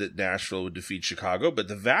predicted that Nashville would defeat Chicago, but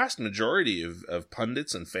the vast majority of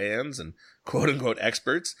pundits and fans and quote-unquote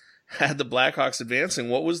experts had the Blackhawks advancing.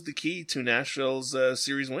 What was the key to Nashville's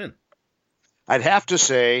series win? I'd have to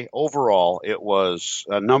say, overall, it was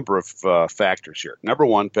a number of factors here. Number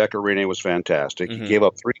one, Pekka Rinne was fantastic. Mm-hmm. He gave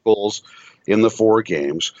up 3 goals in the 4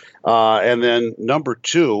 games. And then number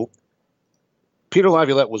 2, Peter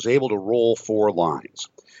Laviolette was able to roll 4 lines.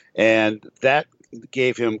 And that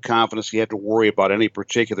gave him confidence. He had to worry about any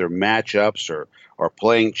particular matchups or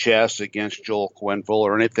playing chess against Joel Quenneville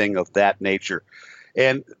or anything of that nature.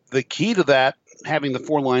 And the key to that, having the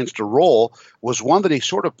 4 lines to roll, was one that he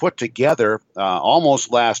sort of put together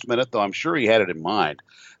almost last minute, though I'm sure he had it in mind.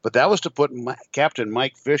 But that was to put Captain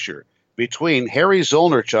Mike Fisher between Harry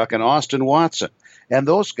Zolnarchuk and Austin Watson. And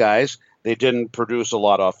those guys, they didn't produce a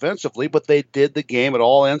lot offensively, but they did the game at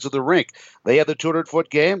all ends of the rink. They had the 200-foot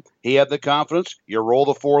game. He had the confidence. You roll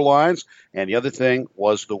the 4 lines. And the other thing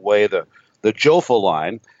was the way the Jofa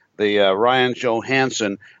line, the Ryan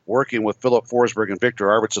Johansson working with Philip Forsberg and Victor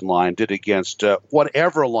Arvidsson line did against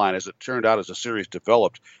whatever line, as it turned out as the series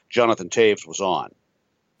developed, Jonathan Toews was on.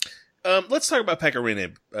 Let's talk about Pekka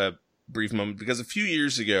Rinne a brief moment, because a few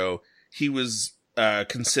years ago he was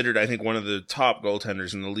considered, I think, one of the top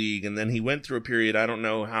goaltenders in the league, and then he went through a period, I don't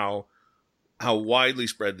know how widely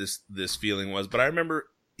spread this feeling was, but I remember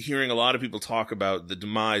hearing a lot of people talk about the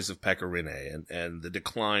demise of Pekka Rinne and the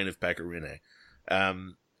decline of Pekka Rinne.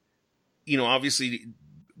 Obviously,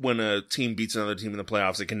 when a team beats another team in the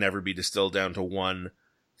playoffs, it can never be distilled down to one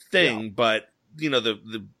thing. Yeah. But,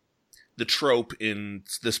 the trope in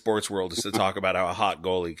the sports world is to talk about how a hot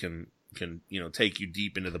goalie can take you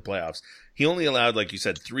deep into the playoffs. He only allowed, like you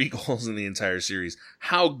said, 3 goals in the entire series.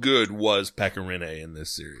 How good was Pekka Rinne in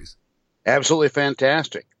this series? Absolutely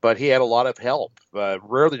fantastic, but he had a lot of help.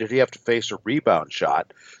 Rarely did he have to face a rebound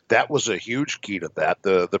shot. That was a huge key to that.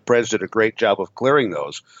 The Preds did a great job of clearing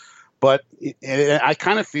those. But I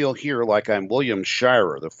kind of feel here like I'm William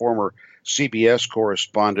Shirer, the former CBS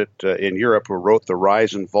correspondent in Europe who wrote The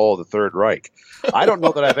Rise and Fall of the Third Reich. I don't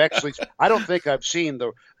know that I don't think I've seen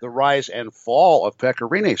the rise and fall of Pekka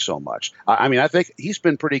Rinne so much. I think he's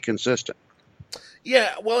been pretty consistent.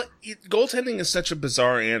 Yeah, well, goaltending is such a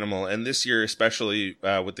bizarre animal, and this year especially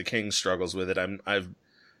with the Kings' struggles with it,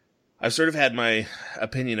 I've sort of had my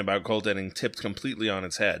opinion about goaltending tipped completely on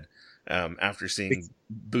its head after seeing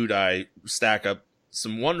Budaj stack up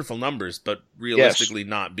some wonderful numbers, but realistically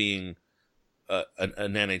not being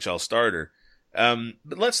an NHL starter.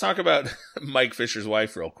 But let's talk about Mike Fisher's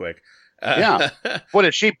wife real quick. What,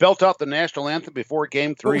 did she belt out the national anthem before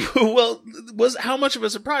Game 3? Well, how much of a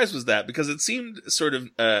surprise was that? Because it seemed sort of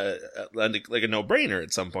like a no-brainer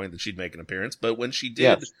at some point that she'd make an appearance. But when she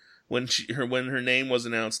did, when her name was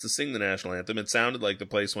announced to sing the national anthem, it sounded like the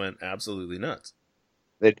place went absolutely nuts.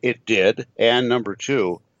 It did. And number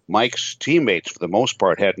two, Mike's teammates, for the most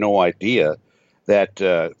part, had no idea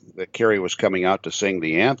that Carrie was coming out to sing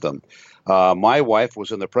the anthem. My wife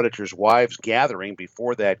was in the Predators' wives gathering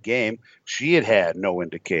before that game. She had no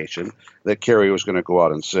indication that Carrie was going to go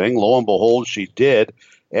out and sing. Lo and behold, she did.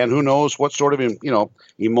 And who knows what sort of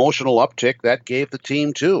emotional uptick that gave the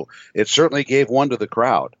team, too. It certainly gave one to the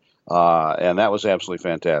crowd. And that was absolutely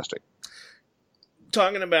fantastic.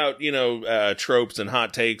 Talking about, tropes and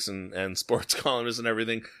hot takes and sports columnists and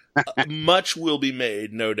everything, much will be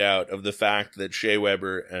made, no doubt, of the fact that Shea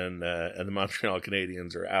Weber and the Montreal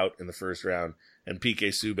Canadiens are out in the first round, and PK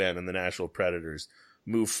Subban and the Nashville Predators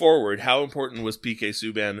move forward. How important was PK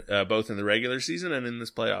Subban both in the regular season and in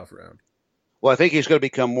this playoff round? Well, I think he's going to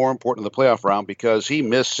become more important in the playoff round because he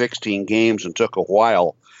missed 16 games and took a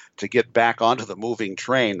while to get back onto the moving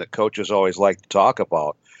train that coaches always like to talk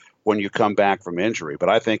about when you come back from injury. But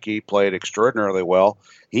I think he played extraordinarily well.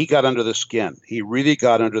 He got under the skin. He really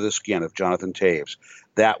got under the skin of Jonathan Toews.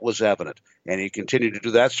 That was evident. And he continued to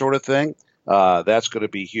do that sort of thing. That's going to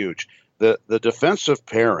be huge. The defensive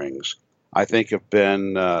pairings, I think, have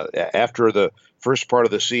been, after the first part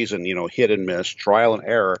of the season, hit and miss, trial and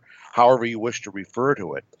error, however you wish to refer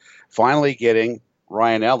to it. Finally getting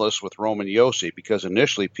Ryan Ellis with Roman Josi, because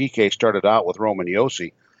initially PK started out with Roman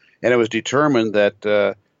Josi, and it was determined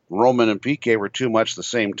that Roman and PK were too much the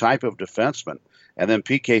same type of defenseman. And then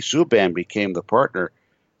PK Subban became the partner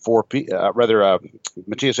for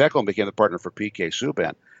Matthias Ekholm became the partner for PK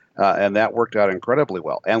Subban. And that worked out incredibly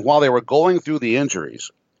well. And while they were going through the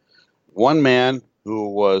injuries, one man who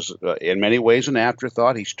was in many ways an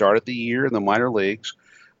afterthought, he started the year in the minor leagues,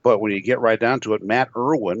 but when you get right down to it, Matt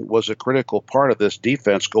Irwin was a critical part of this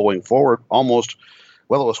defense going forward almost, it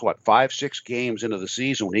was 5-6 games into the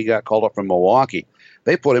season when he got called up from Milwaukee.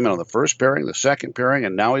 They put him in on the first pairing, the second pairing,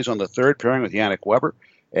 and now he's on the third pairing with Yannick Weber,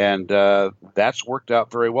 and that's worked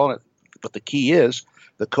out very well. But the key is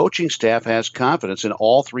the coaching staff has confidence in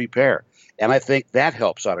all three pair, and I think that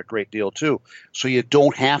helps out a great deal too. So you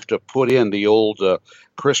don't have to put in the old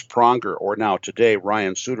Chris Pronger or now today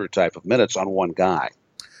Ryan Suter type of minutes on one guy.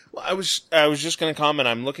 Well, I was just going to comment.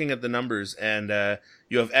 I'm looking at the numbers, and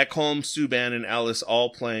you have Ekholm, Subban, and Ellis all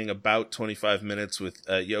playing about 25 minutes, with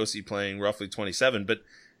Josi playing roughly 27. But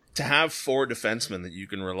to have four defensemen that you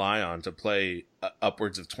can rely on to play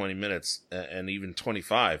upwards of 20 minutes and even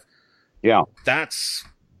 25, that's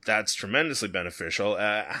tremendously beneficial.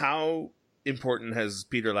 How important has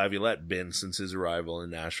Peter Laviolette been since his arrival in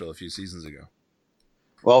Nashville a few seasons ago?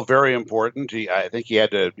 Well, very important. I think he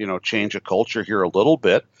had to, change a culture here a little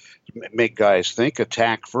bit, make guys think,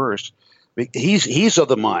 attack first. He's of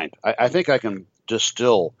the mind. I think I can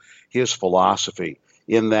distill his philosophy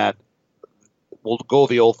in that we'll go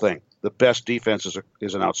the old thing. The best defense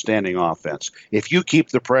is an outstanding offense. If you keep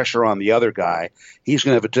the pressure on the other guy, he's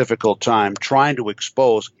going to have a difficult time trying to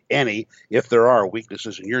expose if there are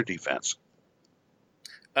weaknesses in your defense.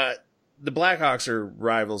 The Blackhawks are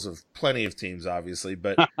rivals of plenty of teams, obviously,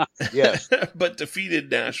 but yes, but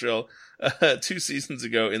defeated Nashville 2 seasons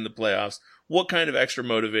ago in the playoffs. What kind of extra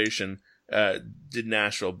motivation did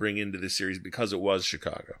Nashville bring into this series because it was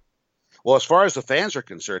Chicago? Well, as far as the fans are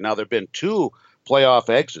concerned, now there have been 2 playoff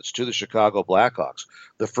exits to the Chicago Blackhawks.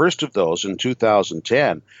 The first of those in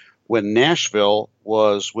 2010, when Nashville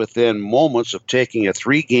was within moments of taking a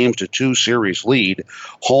 3-2 series lead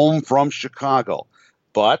home from Chicago,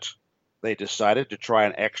 but they decided to try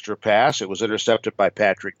an extra pass. It was intercepted by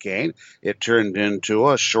Patrick Kane. It turned into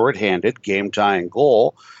a shorthanded game-tying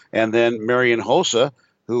goal. And then Marian Hossa,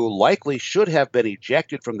 who likely should have been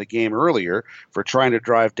ejected from the game earlier for trying to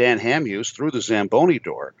drive Dan Hamhuis through the Zamboni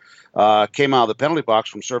door, came out of the penalty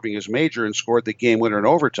box from serving his major and scored the game winner in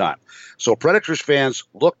overtime. So Predators fans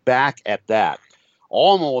look back at that,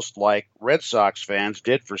 almost like Red Sox fans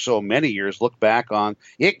did for so many years, look back on,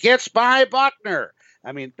 it gets by Buckner.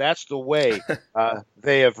 I mean, that's the way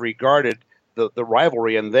they have regarded the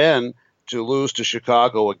rivalry. And then to lose to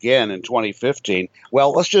Chicago again in 2015,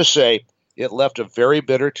 well, let's just say it left a very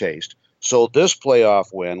bitter taste. So this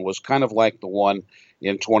playoff win was kind of like the one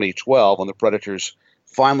in 2012 when the Predators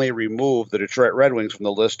finally removed the Detroit Red Wings from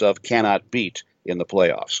the list of cannot beat in the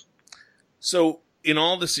playoffs. So in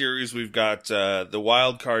all the series, we've got the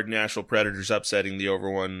wild card Nashville Predators upsetting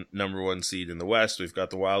the number one seed in the West. We've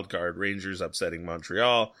got the wild card Rangers upsetting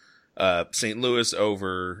Montreal. St. Louis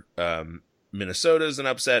over Minnesota is an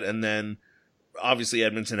upset, and then obviously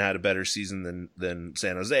Edmonton had a better season than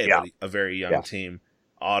San Jose, but a very young team.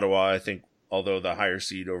 Ottawa, I think, although the higher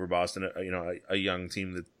seed over Boston, a young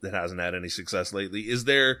team that hasn't had any success lately. Is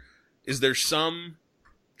there is there some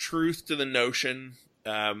truth to the notion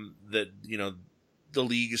that, you know, the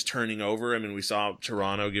league is turning over? I mean, we saw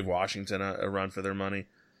Toronto give Washington a run for their money.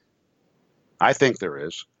 I think there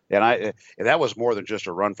is. And that was more than just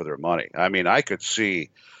a run for their money. I mean, I could see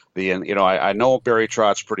I know Barry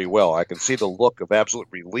Trotz pretty well. I can see the look of absolute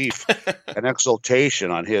relief and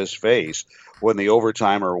exultation on his face when the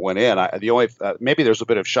overtimer went in. Maybe there's a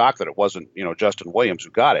bit of shock that it wasn't, Justin Williams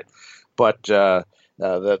who got it, but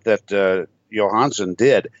that Johansson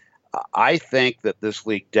did. I think that this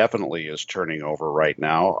league definitely is turning over right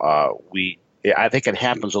now. I think it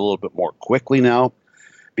happens a little bit more quickly now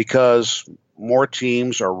because more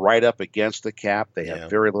teams are right up against the cap. They have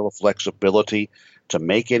very little flexibility to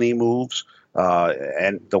make any moves.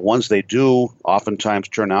 And the ones they do oftentimes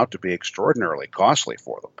turn out to be extraordinarily costly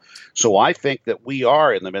for them. So I think that we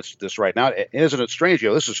are in the midst of this right now. Isn't it strange?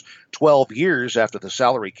 This is 12 years after the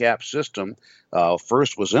salary cap system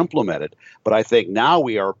first was implemented. But I think now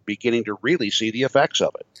we are beginning to really see the effects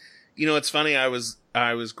of it. It's funny. I was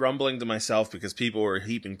grumbling to myself because people were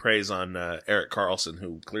heaping praise on Erik Karlsson,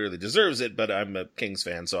 who clearly deserves it, but I'm a Kings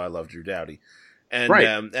fan, so I love Drew Doughty. And right.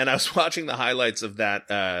 And I was watching the highlights of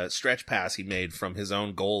that stretch pass he made from his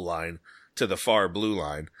own goal line to the far blue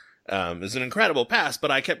line. It was an incredible pass,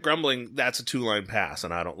 but I kept grumbling, that's a 2-line pass,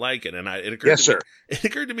 and I don't like it. And it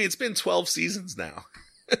occurred to me it's been 12 seasons now.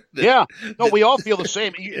 We all feel the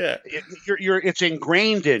same. It's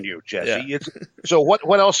ingrained in you, Jesse. Yeah. So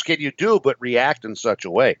what else can you do but react in such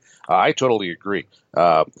a way? I totally agree.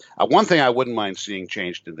 One thing I wouldn't mind seeing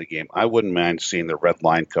changed in the game, I wouldn't mind seeing the red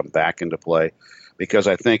line come back into play, because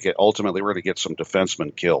I think ultimately we're going to get some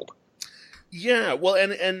defensemen killed. Yeah, well,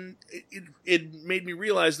 and it made me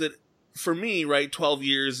realize that for me, right, 12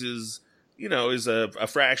 years is a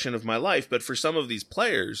fraction of my life, but for some of these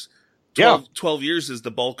players, 12 years is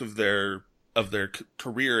the bulk of their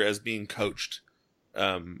career as being coached,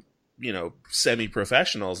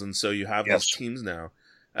 semi-professionals. And so you have these teams now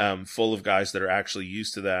full of guys that are actually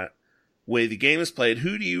used to that way the game is played.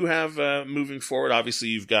 Who do you have moving forward? Obviously,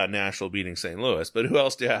 you've got Nashville beating St. Louis, but who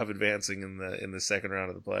else do you have advancing in the second round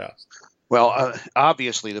of the playoffs? Well,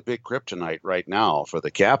 obviously, the big kryptonite right now for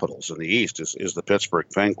the Capitals in the East is the Pittsburgh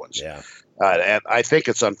Penguins. Yeah. And I think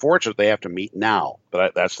it's unfortunate they have to meet now,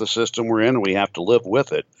 but that's the system we're in, and we have to live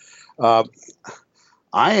with it. I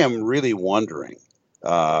am really wondering,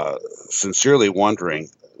 sincerely wondering,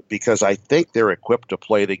 because I think they're equipped to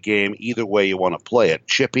play the game either way you want to play it,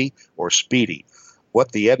 chippy or speedy,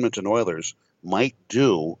 what the Edmonton Oilers might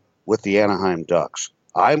do with the Anaheim Ducks.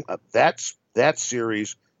 That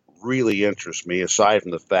series really interests me, aside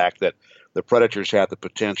from the fact that the Predators had the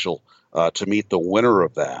potential to meet the winner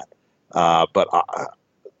of that. But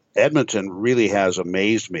Edmonton really has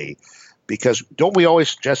amazed me, because don't we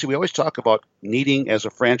always, Jesse, we always talk about needing, as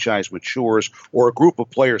a franchise matures or a group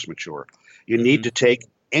of players mature, you need to take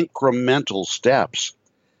incremental steps.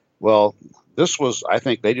 Well, I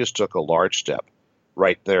think they just took a large step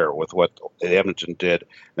right there with what Edmonton did.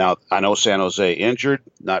 Now, I know San Jose injured,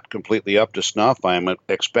 not completely up to snuff. I'm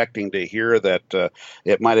expecting to hear that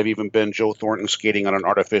it might have even been Joe Thornton skating on an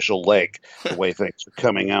artificial lake, the way things are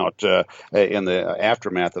coming out in the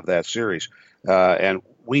aftermath of that series. And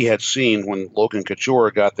we had seen when Logan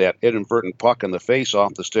Couture got that inadvertent puck in the face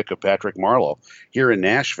off the stick of Patrick Marleau here in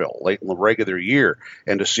Nashville late in the regular year,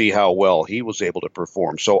 and to see how well he was able to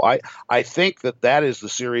perform. So I think that is the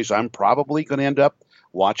series I'm probably going to end up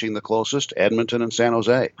watching the closest, Edmonton and San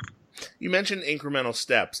Jose. You mentioned incremental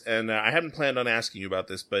steps, and I hadn't planned on asking you about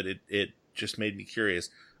this, but it just made me curious.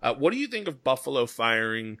 What do you think of Buffalo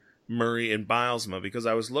firing Murray and Bylsma? Because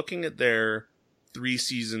I was looking at their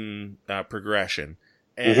 3-season progression,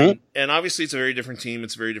 and obviously it's a very different team.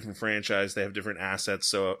 It's a very different franchise. They have different assets,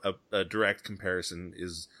 so a direct comparison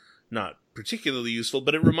is not particularly useful.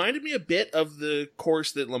 But it reminded me a bit of the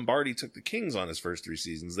course that Lombardi took the Kings on his first 3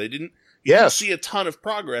 seasons. They didn't see a ton of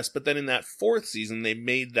progress, but then in that 4th season, they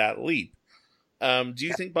made that leap. Do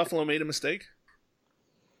you think Buffalo made a mistake?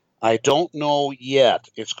 I don't know yet.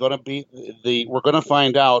 It's going to be we're going to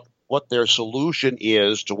find out what their solution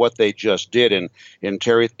is to what they just did in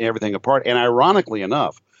tearing everything apart. And ironically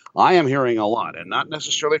enough, I am hearing a lot, and not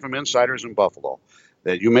necessarily from insiders in Buffalo,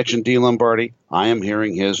 that you mentioned D. Lombardi. I am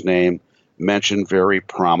hearing his name mentioned very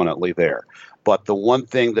prominently there. But the one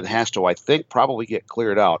thing that has to, I think, probably get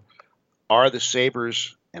cleared out are the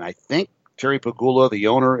Sabres, and I think Terry Pegula, the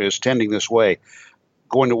owner, is tending this way,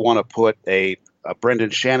 going to want to put a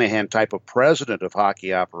Brendan Shanahan type of president of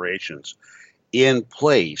hockey operations in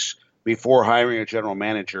place before hiring a general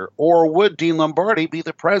manager, or would Dean Lombardi be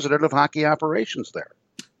the president of hockey operations there?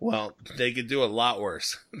 Well, they could do a lot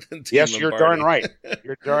worse than Team Yes, you're Lombardi. darn right.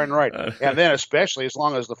 You're darn right. And then especially as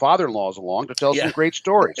long as the father-in-law is along to tell some great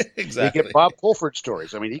stories. Exactly. You get Bob Fulford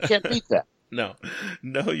stories. I mean, he can't beat that. No,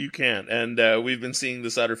 you can't. And we've been seeing the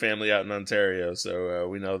Sutter family out in Ontario, so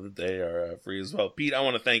we know that they are free as well. Pete, I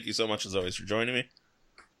want to thank you so much as always for joining me.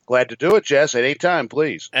 Glad to do it, Jess. At any time,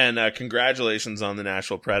 please. And congratulations on the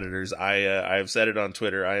Nashville Predators. I have said it on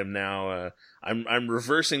Twitter. I am now I'm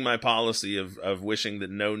reversing my policy of wishing that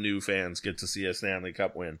no new fans get to see a Stanley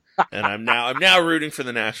Cup win, and I'm now rooting for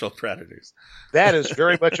the Nashville Predators. That is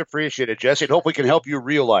very much appreciated, Jesse. And hope we can help you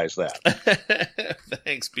realize that.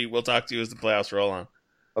 Thanks, Pete. We'll talk to you as the playoffs roll on.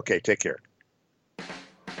 Okay, take care.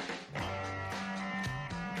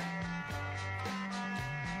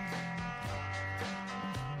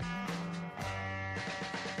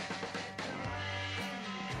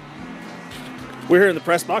 We're here in the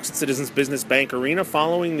press box at Citizens Business Bank Arena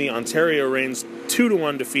following the Ontario Reigns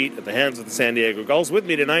 2-1 defeat at the hands of the San Diego Gulls. With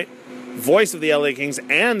me tonight, voice of the LA Kings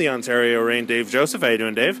and the Ontario Reign, Dave Joseph. How you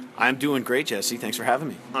doing, Dave? I'm doing great, Jesse. Thanks for having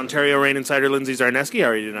me. Ontario Reign insider Lindsay Zarneski. How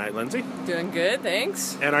are you tonight, Lindsay? Doing good,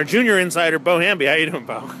 thanks. And our junior insider, Bo Hamby. How you doing,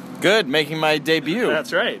 Bo? Good, making my debut.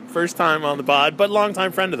 That's right. First time on the pod, but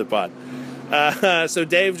longtime friend of the pod. So,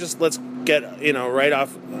 Dave, just let's get, right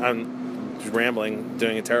off. I'm just rambling,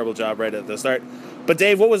 doing a terrible job right at the start. But,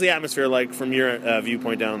 Dave, what was the atmosphere like from your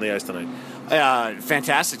viewpoint down on the ice tonight?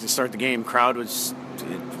 Fantastic to start the game. Crowd was,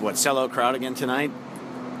 sellout crowd again tonight.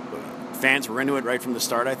 Fans were into it right from the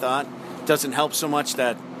start, I thought. Doesn't help so much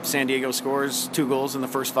that San Diego scores 2 goals in the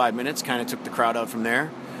first 5 minutes. Kind of took the crowd out from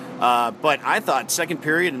there. But I thought second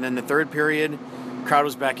period and then the third period, crowd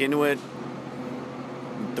was back into it.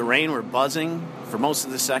 The Reign were buzzing for most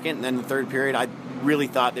of the second, and then the third period, I really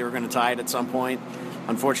thought they were going to tie it at some point.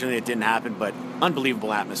 Unfortunately, it didn't happen, but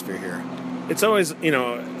unbelievable atmosphere here. It's always,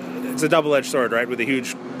 it's a double-edged sword, right, with a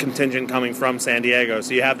huge contingent coming from San Diego,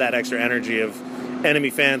 so you have that extra energy of enemy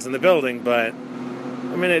fans in the building, but,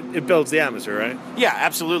 it builds the atmosphere, right? Yeah,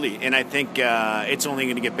 absolutely, and I think it's only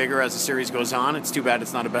going to get bigger as the series goes on. It's too bad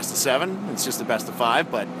it's not a best of 7. It's just a best of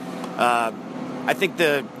 5, but I think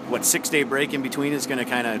the 6-day break in between is going to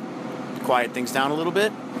kind of quiet things down a little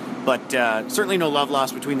bit. But certainly no love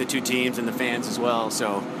lost between the two teams and the fans as well.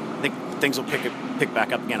 So I think things will pick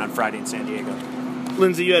back up again on Friday in San Diego.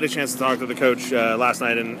 Lindsay, you had a chance to talk to the coach last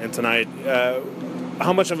night and tonight.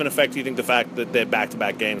 How much of an effect do you think the fact that they had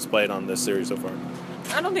back-to-back games played on this series so far?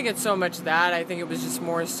 I don't think it's so much that. I think it was just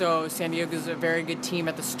more so San Diego's a very good team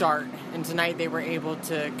at the start, and tonight they were able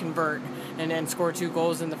to convert and score 2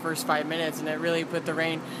 goals in the first 5 minutes, and it really put the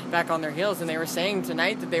Reign back on their heels. And they were saying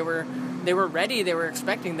tonight that they were ready. They were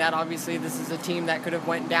expecting that. Obviously, this is a team that could have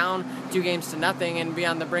went down 2-0 and be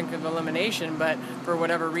on the brink of elimination, but for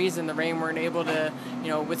whatever reason, the Reign weren't able to,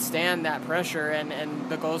 withstand that pressure, and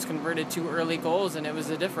the goals converted 2 early goals, and it was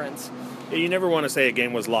the difference. You never want to say a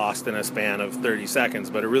game was lost in a span of 30 seconds,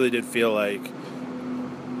 but it really did feel like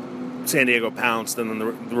San Diego pounced, and then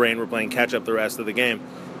the Reign were playing catch-up the rest of the game.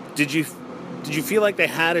 Did you feel like they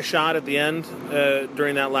had a shot at the end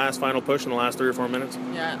during that last final push in the last 3 or 4 minutes?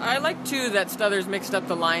 Yeah, I like, too, that Stothers mixed up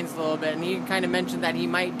the lines a little bit, and he kind of mentioned that he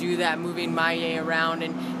might do that, moving Maillet around,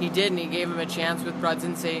 and he did, and he gave him a chance with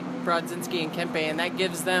Brodzinski and Kempe, and that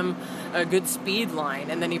gives them a good speed line.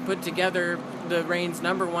 And then he put together the Reign's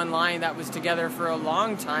number 1 line that was together for a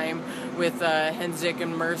long time with Henzik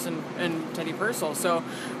and Merce and Teddy Purcell. So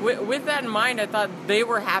with that in mind, I thought they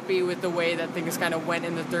were happy with the way that things kind of went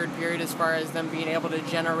in the third period as far as them being able to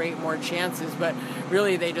generate more chances. But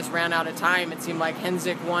really, they just ran out of time. It seemed like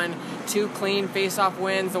Henzik won 2 clean face-off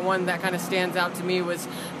wins. The one that kind of stands out to me was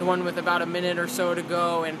the one with about a minute or so to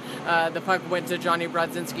go, and the puck went to Johnny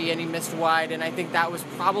Brodzinski, and he missed wide. And I think that was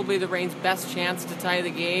probably the Reign's best chance to tie the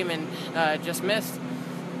game, and just missed.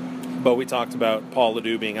 But we talked about Paul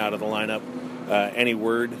Ledoux being out of the lineup. Any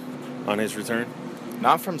word on his return?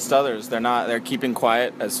 Not from Stothers. They're keeping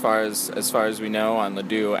quiet as far as we know on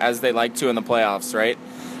Ledoux, as they like to in the playoffs, right?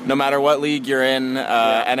 No matter what league you're in,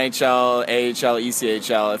 NHL, AHL,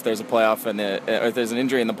 ECHL, if there's a playoff or if there's an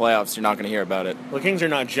injury in the playoffs, you're not going to hear about it. Well, the Kings are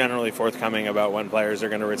not generally forthcoming about when players are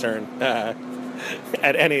going to return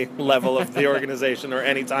at any level of the organization or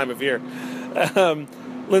any time of year.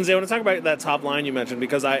 Lindsay, I want to talk about that top line you mentioned,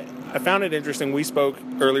 because I found it interesting. We spoke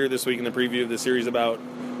earlier this week in the preview of the series about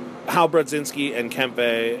how Brodzinski and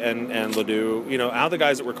Kempe and Ledoux, how the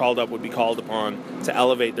guys that were called up would be called upon to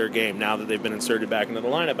elevate their game now that they've been inserted back into the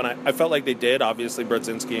lineup. And I felt like they did. Obviously,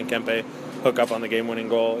 Brodzinski and Kempe hook up on the game-winning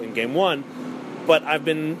goal in Game 1. But I've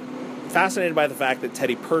been fascinated by the fact that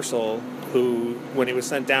Teddy Purcell, who, when he was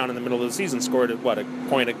sent down in the middle of the season, scored a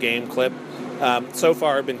point-a-game clip so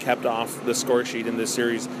far have been kept off the score sheet in this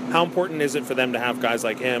series. How important is it for them to have guys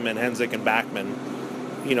like him and Henzik and Backman,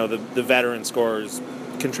 the veteran scorers,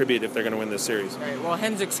 contribute if they're going to win this series? Right. Well,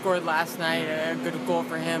 Henzik scored last night, a good goal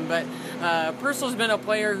for him. But Purcell's been a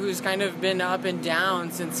player who's kind of been up and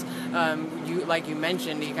down since, like you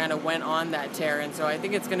mentioned, he kind of went on that tear. And so I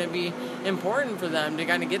think it's going to be important for them to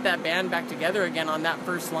kind of get that band back together again on that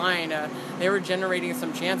first line. They were generating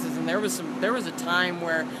some chances, and there was a time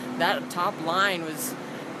where that top line was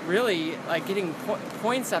really like getting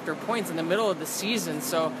points after points in the middle of the season.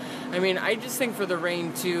 So, I mean, I just think for the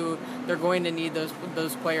Reign too, they're going to need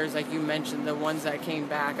those players like you mentioned, the ones that came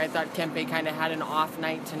back. I thought Kempe kind of had an off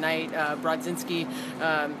night tonight. Brodzinski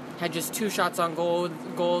had just 2 shots on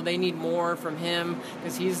goal. They need more from him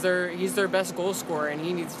because he's their best goal scorer, and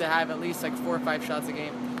he needs to have at least like 4 or 5 shots a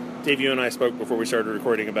game. Dave, you and I spoke before we started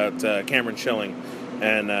recording about Cameron Schilling,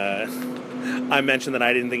 and I mentioned that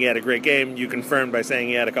I didn't think he had a great game. You confirmed by saying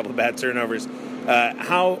he had a couple of bad turnovers.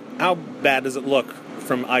 How bad does it look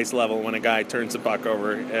from ice level when a guy turns the puck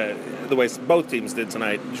over the way both teams did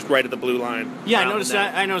tonight, just right at the blue line? Yeah,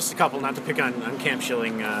 I noticed a couple. Not to pick on Cam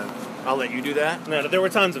Schilling. I'll let you do that. No, there were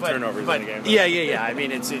tons of turnovers in the game. Yeah. I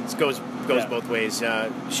mean, it goes both ways.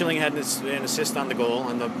 Schilling had an assist on the goal,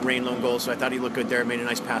 on the Reign lone goal, so I thought he looked good there. Made a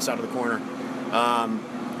nice pass out of the corner.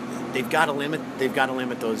 They've got to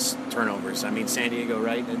limit those turnovers. I mean, San Diego,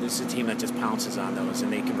 right? And this is a team that just pounces on those,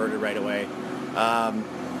 and they converted right away.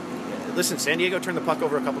 Listen, San Diego turned the puck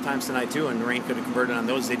over a couple times tonight too, and Reign could have converted on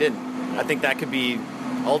those. They didn't. I think that could be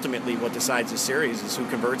ultimately what decides the series is who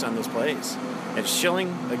converts on those plays. If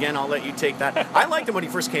Schilling, again, I'll let you take that. I liked him when he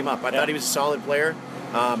first came up. I thought he was a solid player.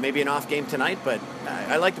 Maybe an off game tonight, but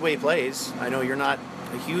I like the way he plays. I know you're not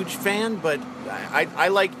a huge fan, but I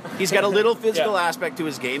like he's got a little physical aspect to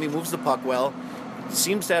his game. He moves the puck well,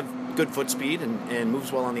 seems to have good foot speed, and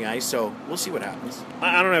moves well on the ice, so we'll see what happens.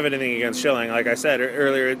 I don't have anything against Schilling. Like I said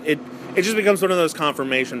earlier, it just becomes one of those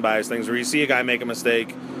confirmation bias things where you see a guy make a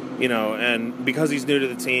mistake, and because he's new to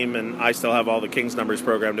the team and I still have all the Kings numbers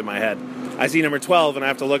programmed in my head, I see number 12 and I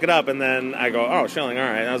have to look it up, and then I go, oh, Schilling, all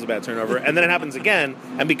right, that was a bad turnover. And then it happens again,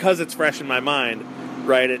 and because it's fresh in my mind,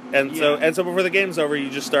 right, so before the game's over, you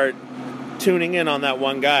just start tuning in on that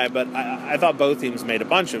one guy. But I thought both teams made a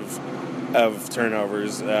bunch of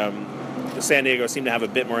turnovers. San Diego seemed to have a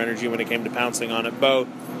bit more energy when it came to pouncing on it. Bo,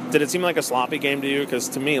 did it seem like a sloppy game to you? Because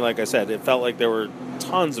to me, like I said, it felt like there were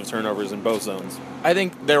tons of turnovers in both zones. I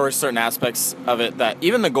think there were certain aspects of it that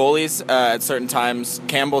even the goalies at certain times,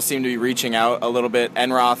 Campbell seemed to be reaching out a little bit.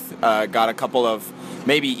 Enroth got a couple of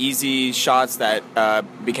maybe easy shots that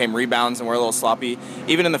became rebounds and were a little sloppy.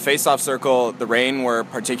 Even in the face-off circle, the Reign were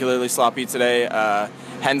particularly sloppy today.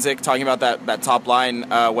 Henzik, talking about that top line,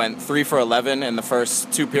 went 3 for 11 in the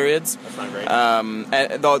first 2 periods. That's not great.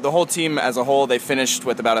 And the whole team as a whole, they finished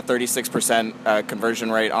with about a 36%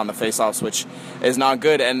 conversion rate on the face-offs, which is not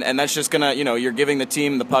good. And that's just going to, you're giving the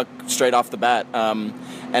team the puck straight off the bat. And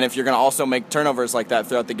if you're going to also make turnovers like that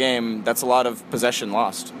throughout the game, that's a lot of possession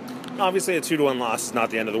lost. Obviously, a 2-1 loss is not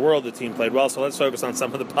the end of the world. The team played well, so let's focus on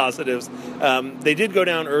some of the positives. They did go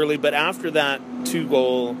down early, but after that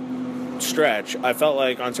 2-goal stretch, I felt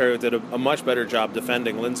like Ontario did a much better job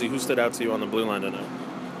defending. Lindsay, who stood out to you on the blue line tonight?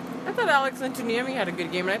 I thought Alex Antoniemi had a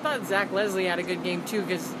good game, and I thought Zach Leslie had a good game too,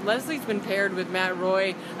 because Leslie's been paired with Matt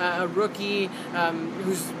Roy, a rookie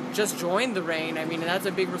who's just joined the Reign. I mean, that's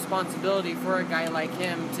a big responsibility for a guy like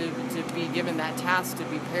him to be given that task to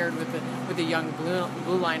be paired with a young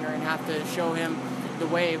blue liner and have to show him the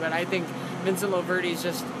way. But I think Vincent Loverty's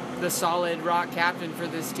just the solid rock captain for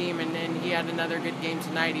this team, and he had another good game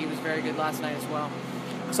tonight. He was very good last night as well.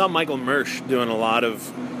 I saw Michael Mersch doing a lot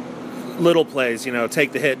of little plays,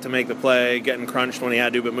 take the hit to make the play, getting crunched when he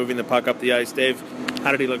had to, but moving the puck up the ice. Dave,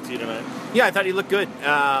 how did he look to you tonight? Yeah, I thought he looked good.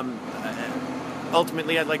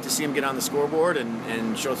 Ultimately, I'd like to see him get on the scoreboard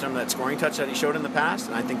and show some of that scoring touch that he showed in the past,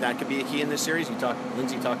 and I think that could be a key in this series.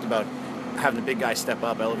 Lindsay talked about having the big guys step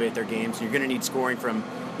up, elevate their games, and you're going to need scoring from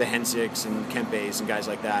the Hensiks and Kempes and guys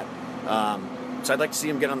like that. So I'd like to see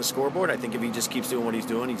him get on the scoreboard. I think if he just keeps doing what he's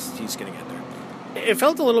doing, he's going to get there. It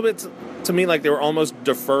felt a little bit to me like they were almost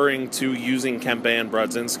deferring to using Kempe and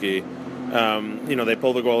Brodzinski. They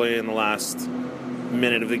pull the goalie in the last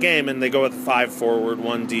minute of the game, and they go with 5 forward,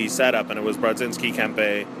 1D setup, and it was Brodzinski,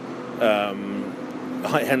 Kempe,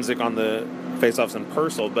 Henzik on the faceoffs, and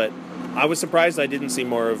Purcell. But I was surprised I didn't see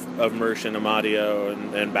more of Mersch and Amadio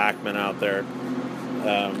and Backman out there.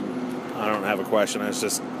 I don't have a question. I was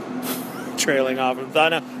just trailing off of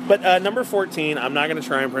that. But number 14, I'm not going to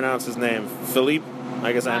try and pronounce his name. Philippe,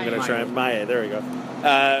 I guess I'm going to try. Maillet, there we go.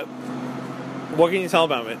 What can you tell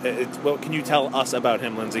about him? What can you tell us about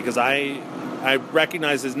him, Lindsay? Because I I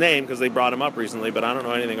recognize his name because they brought him up recently, but I don't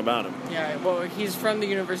know anything about him. Yeah, well, he's from the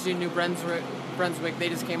University of New Brunswick. They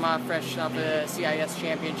just came off fresh off the CIS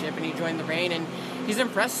championship, and he joined the Reign, and he's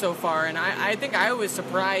impressed so far. And I think I was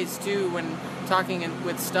surprised, too, when talking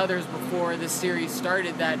with Stuthers before this series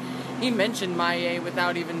started, that he mentioned Maillet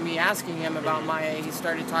without even me asking him about Maillet. He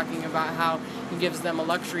started talking about how he gives them a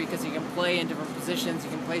luxury because he can play in different positions. He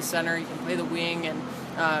can play center, he can play the wing, and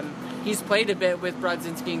he's played a bit with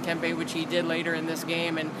Brodzinski and Kempe, which he did later in this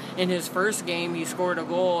game. And in his first game, he scored a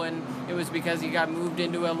goal, and it was because he got moved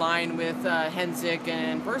into a line with Hensick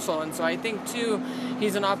and Purcell. And so I think, too,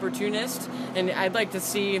 he's an opportunist, and I'd like to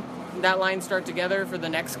see that line start together for the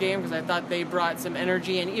next game, because I thought they brought some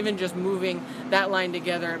energy, and even just moving that line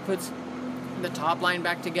together, it puts the top line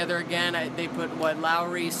back together again. They put,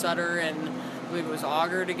 Lowry, Sutter, and I believe it was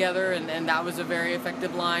Auger together, and that was a very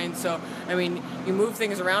effective line. So, I mean, you move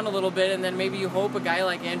things around a little bit, and then maybe you hope a guy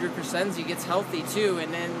like Andrew Crescenzi gets healthy, too.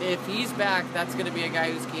 And then if he's back, that's going to be a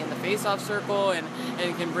guy who's key in the face-off circle and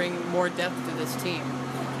can bring more depth to this team.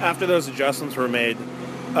 After those adjustments were made,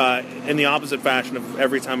 in the opposite fashion of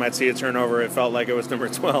every time I'd see a turnover, it felt like it was number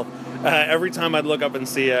 12. Every time I'd look up and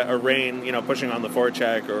see a Reign, pushing on the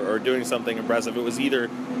forecheck or doing something impressive, it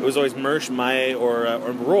was always Mersch, Maillet, or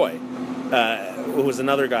Roy, who was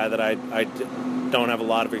another guy that I don't have a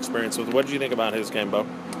lot of experience with. What did you think about his game, Bo?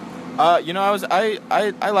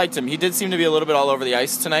 I liked him. He did seem to be a little bit all over the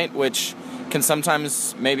ice tonight, which can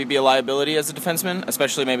sometimes maybe be a liability as a defenseman,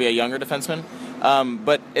 especially maybe a younger defenseman.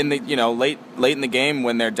 But in the late in the game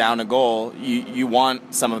when they're down a goal, you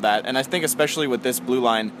want some of that. And I think especially with this blue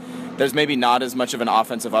line, there's maybe not as much of an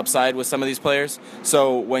offensive upside with some of these players.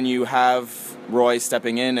 So when you have Roy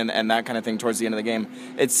stepping in and that kind of thing towards the end of the game,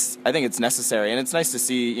 I think it's necessary, and it's nice to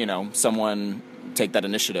see someone take that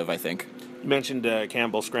initiative, I think. You mentioned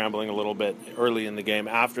Campbell scrambling a little bit early in the game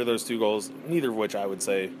after those two goals, neither of which I would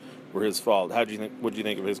say were his fault. What do you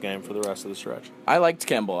think of his game for the rest of the stretch? I liked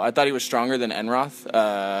Campbell. I thought he was stronger than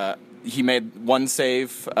Enroth. He made one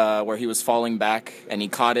save where he was falling back and he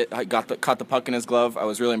caught it. Caught the puck in his glove. I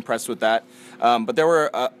was really impressed with that. But there were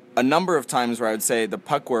a number of times where I would say the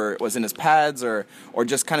puck was in his pads or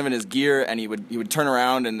just kind of in his gear, and he would turn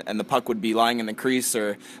around and the puck would be lying in the crease.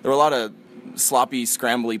 Or there were a lot of sloppy,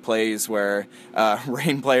 scrambly plays where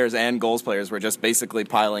Reign players and goals players were just basically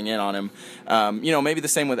piling in on him. Maybe the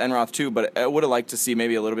same with Enroth too, but I would have liked to see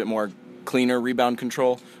maybe a little bit more cleaner rebound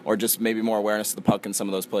control or just maybe more awareness of the puck in some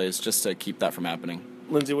of those plays just to keep that from happening.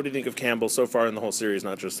 Lindsay, what do you think of Campbell so far in the whole series,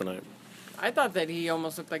 not just tonight? I thought that he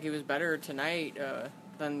almost looked like he was better tonight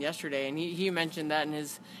than yesterday, and he mentioned that in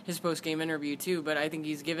his post-game interview too. But I think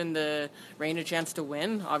he's given the Reign a chance to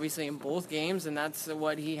win, obviously in both games, and that's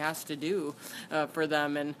what he has to do for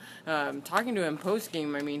them. And talking to him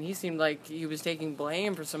post-game, I mean, he seemed like he was taking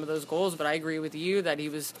blame for some of those goals, but I agree with you that he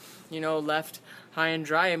was, left high and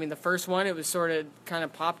dry. I mean, the first one, it was sort of kind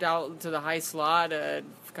of popped out to the high slot,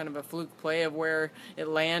 kind of a fluke play of where it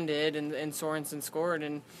landed, and Sorensen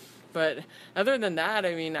scored. But other than that,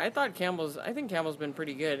 I mean, I think Campbell's been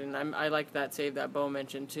pretty good, and I like that save that Bo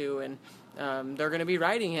mentioned too. And they're going to be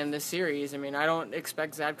riding him this series. I mean, I don't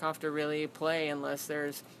expect Zadkov to really play unless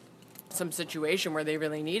there's some situation where they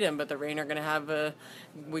really need him. But the Reign are going to have a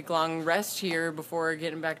week-long rest here before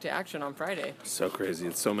getting back to action on Friday. So crazy!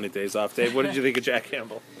 It's so many days off. Dave, what did you think of Jack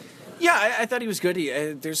Campbell? Yeah, I thought he was good.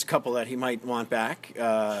 There's a couple that he might want back.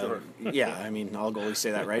 Sure. Yeah, I mean, all goalies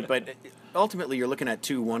say that, right? But ultimately, you're looking at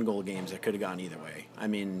 2 one-goal games that could have gone either way. I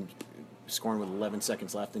mean, scoring with 11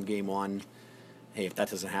 seconds left in game 1, hey, if that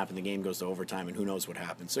doesn't happen, the game goes to overtime, and who knows what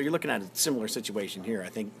happens. So you're looking at a similar situation here. I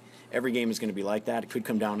think every game is going to be like that. It could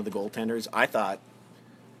come down to the goaltenders. I thought,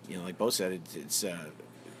 like Bo said, it's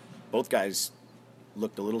both guys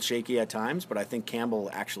looked a little shaky at times, but I think Campbell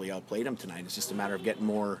actually outplayed him tonight. It's just a matter of getting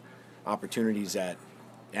more opportunities at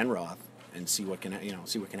Enroth and see what can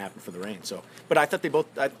happen for the Reign. So, but I thought they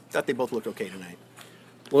both looked okay tonight.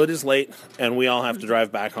 Well, it is late, and we all have to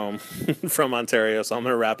drive back home from Ontario, so I'm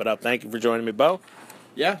going to wrap it up. Thank you for joining me, Bo.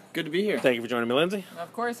 Yeah, good to be here. Thank you for joining me, Lindsay.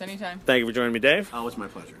 Of course, anytime. Thank you for joining me, Dave. Oh, it's my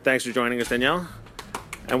pleasure. Thanks for joining us, Danielle.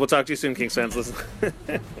 And we'll talk to you soon, Kings fans. Listen.